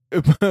 like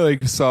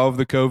solve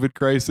the COVID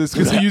crisis,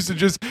 because he used to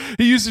just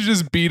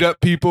beat up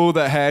people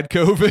that had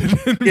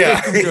COVID. Yeah.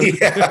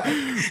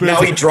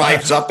 Now he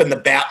drives up in the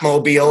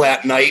Batmobile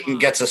at night and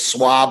gets a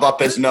swab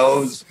up his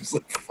nose.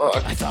 Like,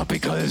 fuck. I thought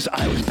because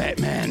I was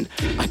Batman,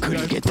 I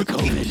couldn't get the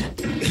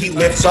COVID. He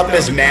lifts up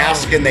his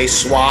mask and they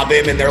swab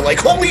him and they're like,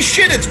 holy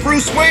shit, it's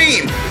Bruce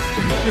Wayne.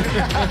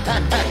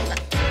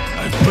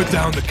 I've put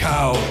down the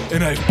cow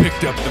and I've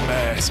picked up the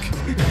mask.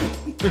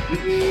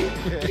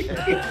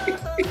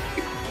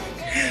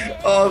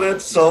 Oh,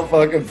 that's so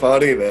fucking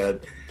funny, man.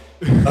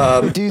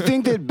 Do you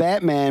think that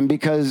Batman,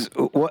 because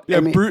what? Yeah, I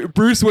mean,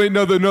 Bruce Wayne.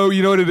 No.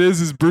 You know what it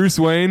is? Is Bruce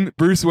Wayne?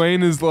 Bruce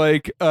Wayne is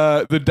like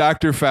the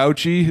Dr.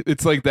 Fauci.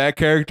 It's like that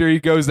character. He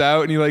goes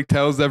out and he like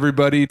tells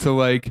everybody to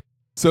like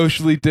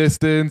socially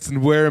distance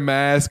and wear a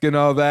mask and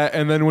all that.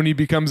 And then when he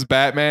becomes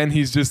Batman,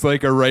 he's just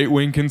like a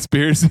right-wing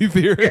conspiracy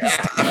theorist.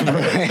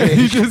 Right.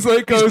 He just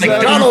like goes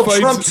out. Donald and he fights,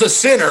 Trump's a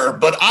sinner,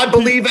 but I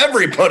believe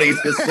everybody's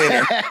a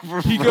sinner.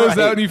 He goes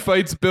out and he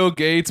fights Bill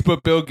Gates,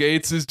 but Bill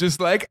Gates is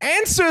just like,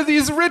 answer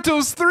these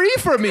riddles 3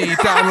 for me,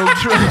 Donald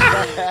Trump.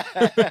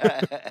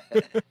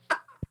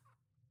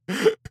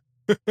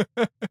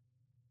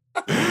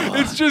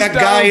 It's just that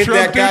Donald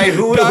Trump, guy dude.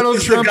 who Donald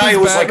was Trump the guy is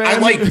who was Batman. like,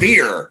 I like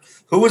beer.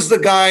 Who was the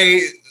guy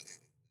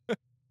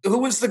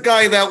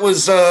that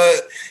was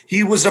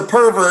he was a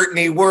pervert and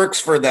he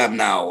works for them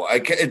now,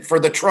 for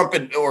the Trump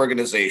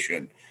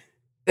organization.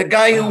 The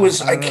guy who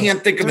was I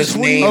can't think of his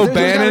name. Oh,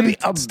 Bannon?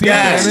 Steve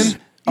Yes.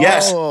 Bannon?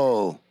 Yes.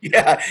 Oh.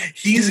 Yeah.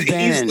 He's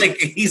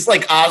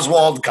like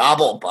Oswald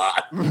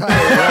Cobblepot.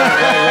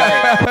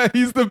 Right.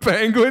 He's the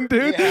Penguin,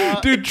 dude.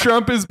 Yeah. Dude,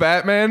 Trump is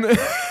Batman.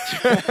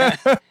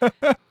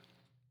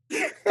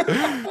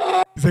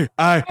 He's like,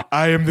 I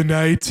am the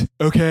knight,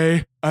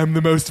 okay? I'm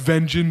the most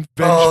vengeful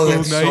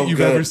knight so you've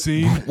good. ever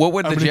seen. What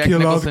would I'm the gonna Jack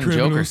kill all the Nicholson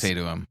Joker criminals. say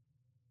to him?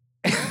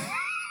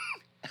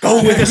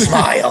 Go with a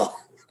smile.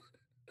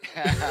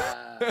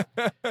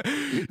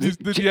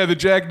 The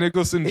Jack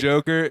Nicholson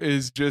Joker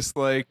is just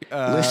like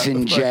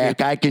Listen, Jack,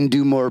 I can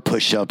do more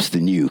push-ups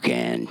than you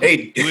can.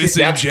 Hey,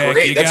 listen, that's Jack,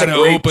 great. you That's gotta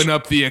a great. open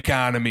up the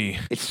economy.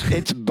 It's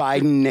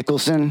Biden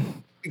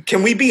Nicholson.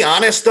 Can we be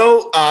honest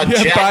though?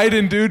 Jack,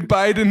 Biden, dude,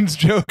 Biden's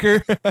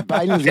Joker.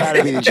 Biden's got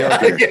to be the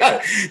Joker.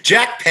 Yeah,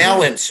 Jack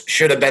Palance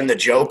should have been the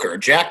Joker.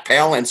 Jack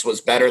Palance was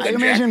better I than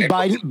imagine Jack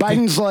Nicholson.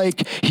 Biden's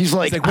like, he's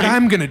like, What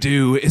I'm gonna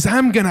do is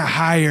I'm gonna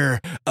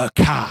hire a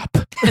cop.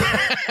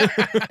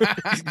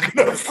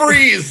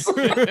 Freeze.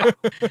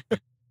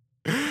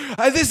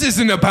 This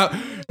isn't about.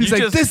 He's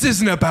like, just- this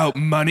isn't about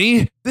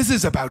money. This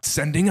is about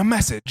sending a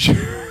message.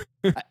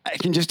 I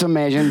can just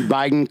imagine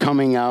Biden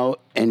coming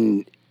out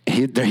and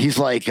he's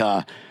like,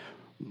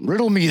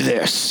 riddle me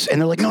this,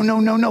 and they're like, no,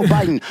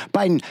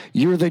 Biden,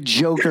 you're the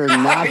Joker,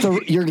 not the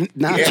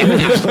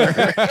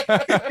Riddler.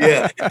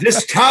 Yeah,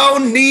 this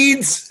town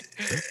needs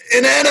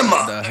an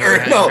enema.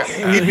 Or no,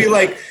 he'd be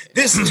like,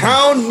 this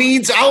town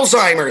needs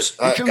Alzheimer's.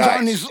 He comes out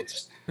and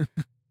Guys,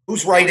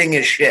 who's writing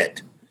his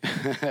shit?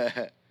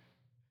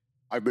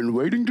 I've been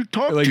waiting to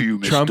talk Like to you,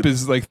 Trump Mr.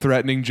 is like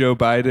threatening Joe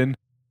Biden,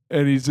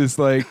 and he's just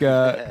like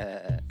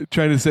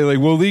trying to say like,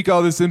 we'll leak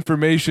all this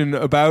information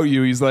about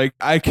you. He's like,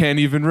 I can't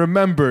even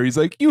remember. He's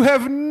like, you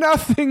have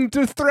nothing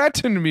to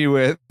threaten me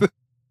with.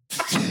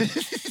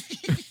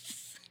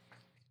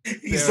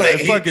 He's Yeah, like,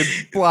 I fucking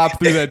flop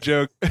through that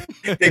joke.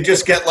 they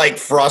just get like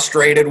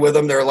frustrated with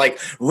him. They're like,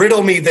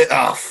 riddle me that.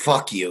 Oh,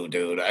 fuck you,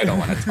 dude. I don't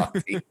want to talk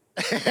to you.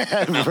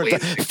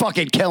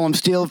 Fucking kill him,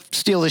 steal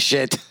the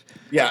shit.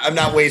 Yeah, I'm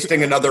not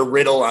wasting another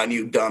riddle on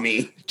you,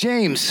 dummy.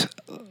 James,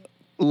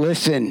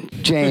 listen,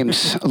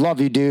 James, I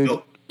love you,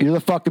 dude. You're the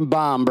fucking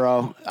bomb,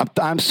 bro.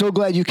 I'm so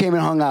glad you came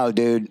and hung out,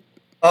 dude.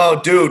 Oh,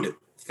 dude.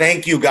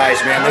 Thank you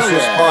guys, man. This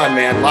was fun,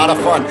 man. A lot of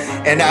fun.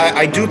 And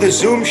I do the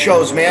Zoom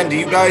shows, man. Do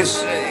you guys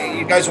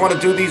want to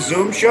do these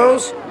Zoom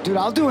shows? Dude,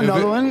 I'll do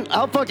another one.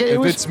 I'll fucking.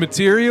 If it's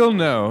material,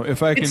 no.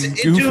 If I can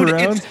goof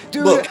around.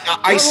 Look,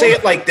 I say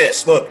it like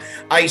this. Look,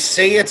 I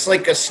say it's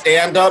like a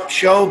stand-up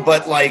show,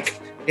 but like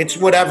It's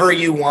whatever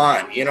you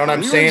want. You know what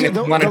I'm saying? If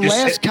you want to The just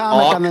last sit and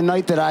comic talk. on the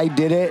night that I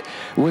did it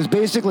was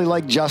basically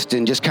like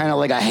Justin, just kind of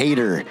like a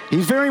hater.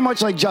 He's very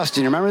much like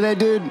Justin. Remember that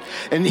dude?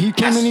 And he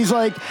came in, he's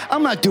like,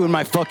 I'm not doing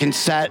my fucking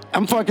set.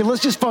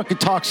 Let's just fucking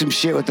talk some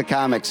shit with the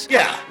comics.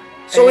 Yeah.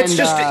 So it's And,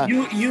 just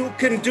you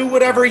can do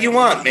whatever you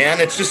want, man.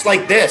 It's just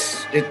like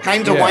this. It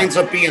kind of winds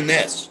up being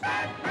this.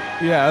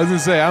 Yeah, I was gonna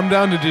say I'm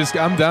down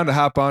to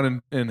hop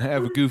on and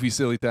have a goofy,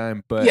 silly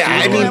time. But Yeah,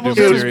 I mean, of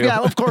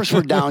course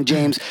we're down,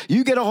 James.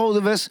 You get a hold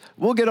of us,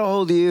 we'll get a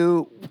hold of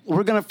you.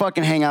 We're gonna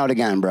fucking hang out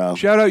again, bro.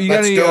 Shout out! You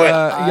got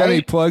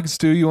any plugs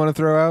too? You want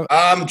to throw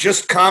out?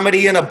 Just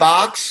Comedy in a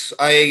Box.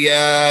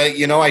 I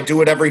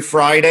do it every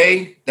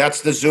Friday.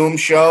 That's the Zoom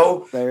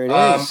show. There it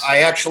is.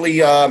 I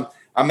actually, I'm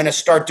going to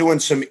start doing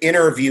some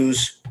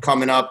interviews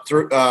coming up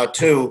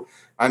too.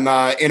 I'm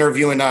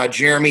interviewing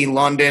Jeremy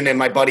London and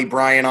my buddy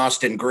Brian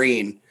Austin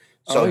Green.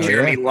 So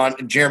Jeremy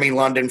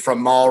London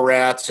from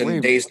Mallrats and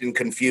Dazed and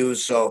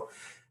Confused. So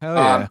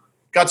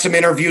got some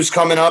interviews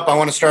coming up. I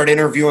want to start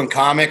interviewing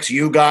comics.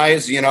 You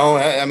guys, shit.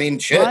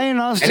 Brian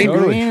Austin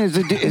Green is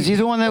he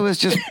the one that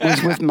was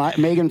with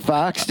Megan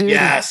Fox, dude?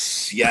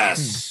 Yes.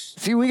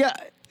 See,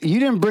 you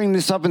didn't bring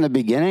this up in the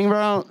beginning,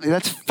 bro.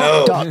 That's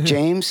fucked up,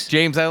 James.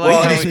 James, I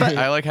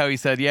like how he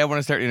said, "Yeah, I want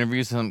to start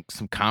interviewing some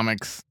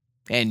comics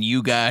and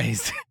you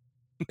guys."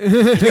 No,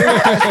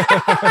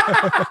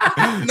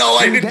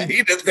 I didn't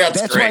need it.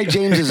 That's great. Why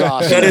James is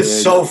awesome. That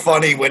is so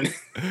funny when.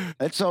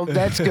 That's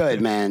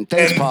good, man.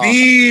 Thanks, and Paul.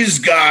 These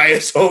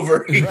guys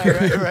over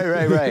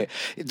here. Right.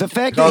 The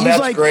fact that he's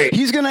like, great.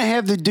 He's gonna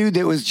have the dude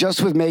that was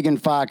just with Megan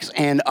Fox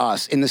and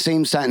us in the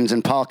same sentence,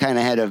 and Paul kind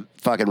of had to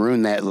fucking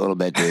ruin that a little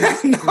bit,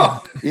 dude.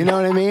 No, you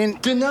know what I mean?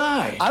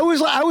 Deny. I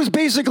was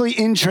basically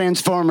in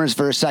Transformers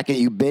for a second,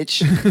 you bitch.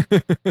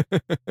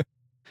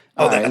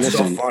 That's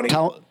so funny.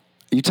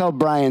 You tell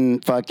Brian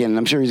fucking,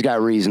 I'm sure he's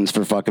got reasons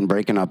for fucking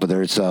breaking up with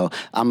her, so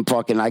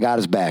I got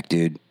his back,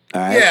 dude.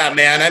 All right? Yeah,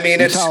 man. I mean,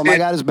 tell him I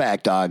got his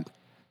back, dog.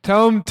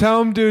 Tell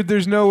him, dude,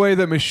 there's no way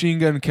that Machine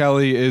Gun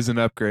Kelly is an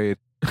upgrade.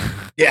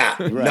 Yeah.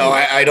 Right. No,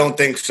 I don't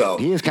think so.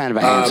 He is kind of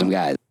a handsome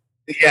guy.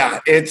 Yeah,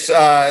 it's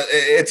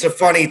a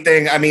funny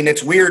thing. I mean,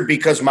 it's weird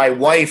because my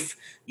wife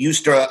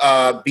used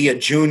to be a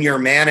junior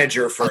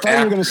manager for I thought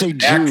you were going to say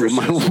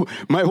Jew.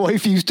 My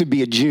wife used to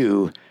be a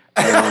Jew.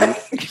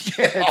 That's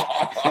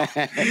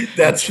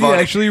she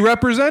funny. Actually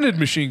represented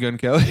Machine Gun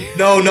Kelly.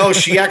 No,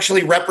 she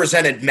actually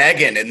represented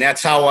Megan, and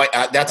that's how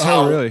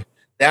really?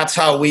 That's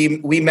how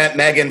we met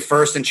Megan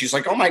first, and she's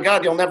like, "Oh my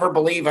God, you'll never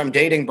believe I'm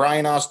dating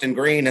Brian Austin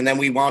Green," and then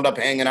we wound up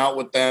hanging out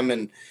with them,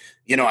 and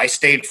I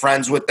stayed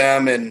friends with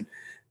them, and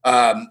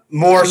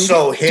more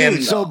so him.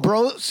 Dude, so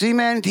bro, see,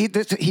 man, he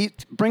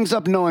brings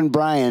up knowing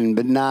Brian,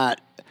 but not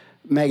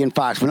Megan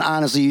Fox, when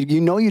honestly,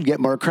 you'd get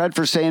more cred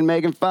for saying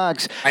Megan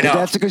Fox. I know.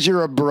 That's because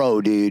you're a bro,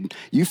 dude.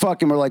 You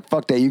fucking were like,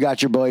 fuck that. You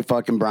got your boy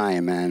fucking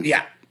Brian, man.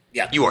 Yeah.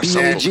 You are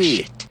so full of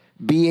shit.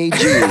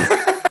 B-A-G.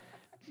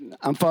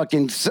 I'm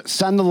fucking,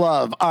 send the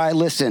love. All right,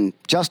 listen.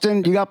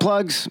 Justin, you got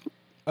plugs?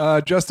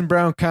 Justin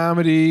Brown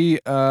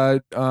Comedy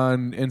on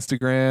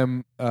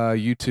Instagram,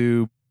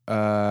 YouTube.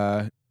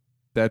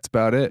 That's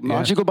about it. Why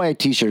don't you go buy a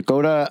t-shirt?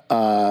 Go to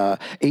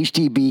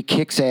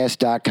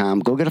htbkicksass.com.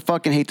 Go get a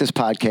fucking Hate This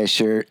Podcast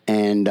shirt.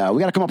 And we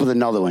got to come up with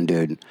another one,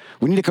 dude.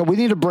 We need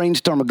to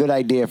brainstorm a good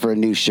idea for a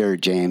new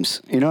shirt,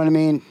 James. You know what I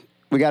mean?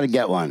 We got to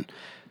get one.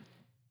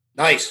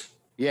 Nice.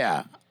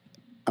 Yeah.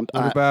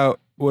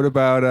 What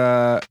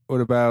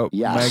about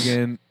yes.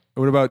 Megan?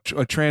 What about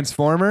a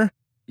Transformer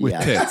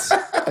with tits?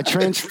 A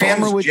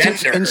Transformer with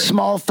tits and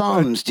small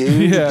thumbs,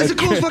 dude. Yeah. That's the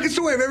coolest fucking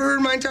story I've ever heard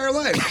in my entire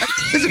life.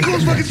 That's the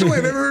coolest fucking story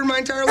I've ever heard in my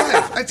entire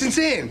life. That's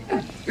insane.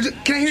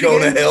 Can I hear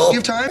Jonah it again? Hill. You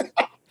have time?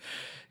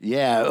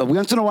 Yeah,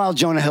 once in a while,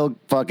 Jonah Hill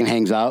fucking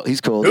hangs out. He's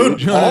cool. Dude,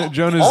 Jonah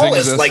Paul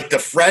is us. like the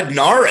Fred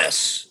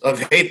Norris of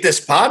Hate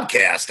This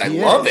Podcast. I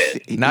love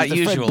it. Not He's the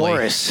usually. Fred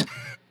Boris.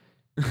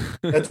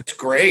 That's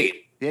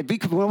great. Yeah,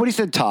 what he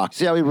said, talk.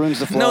 See how he ruins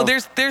the flow? No,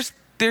 there's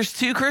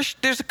two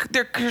there's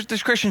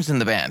Christians in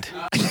the band.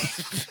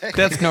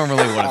 That's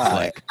normally what it's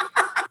like.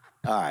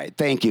 All right,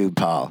 thank you,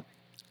 Paul.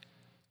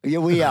 Yeah,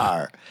 we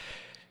are.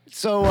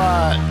 So,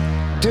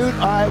 dude,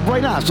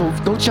 right now, so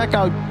go check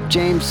out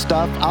James'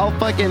 stuff. I'll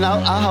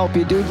help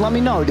you, dude. Let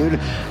me know, dude.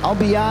 I'll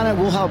be on it.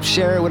 We'll help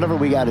share it, whatever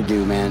we got to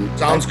do, man.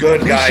 Sounds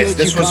good, guys.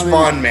 This was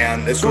fun,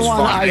 man. This was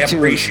fun. I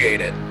appreciate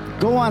it.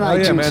 Go on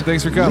iTunes. Yeah, man.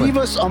 Thanks for coming. Leave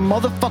us a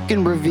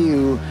motherfucking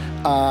review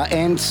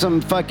and some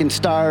fucking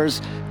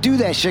stars. Do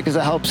that shit because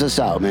it helps us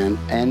out, man.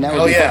 And that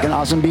would be fucking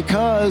awesome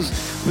because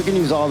we can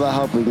use all the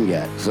help we can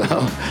get. So,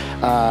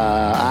 all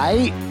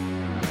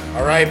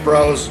right,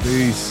 bros.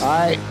 Peace. All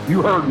right.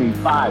 You heard me.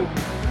 Bye.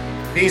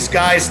 Peace,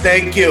 guys.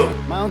 Thank you.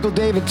 My Uncle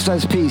David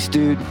says peace,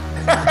 dude.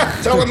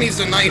 Tell him he's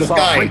a nice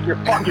guy. Break your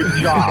fucking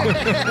job.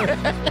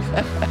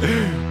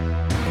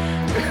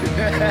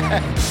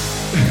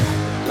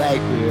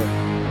 Like,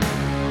 yeah.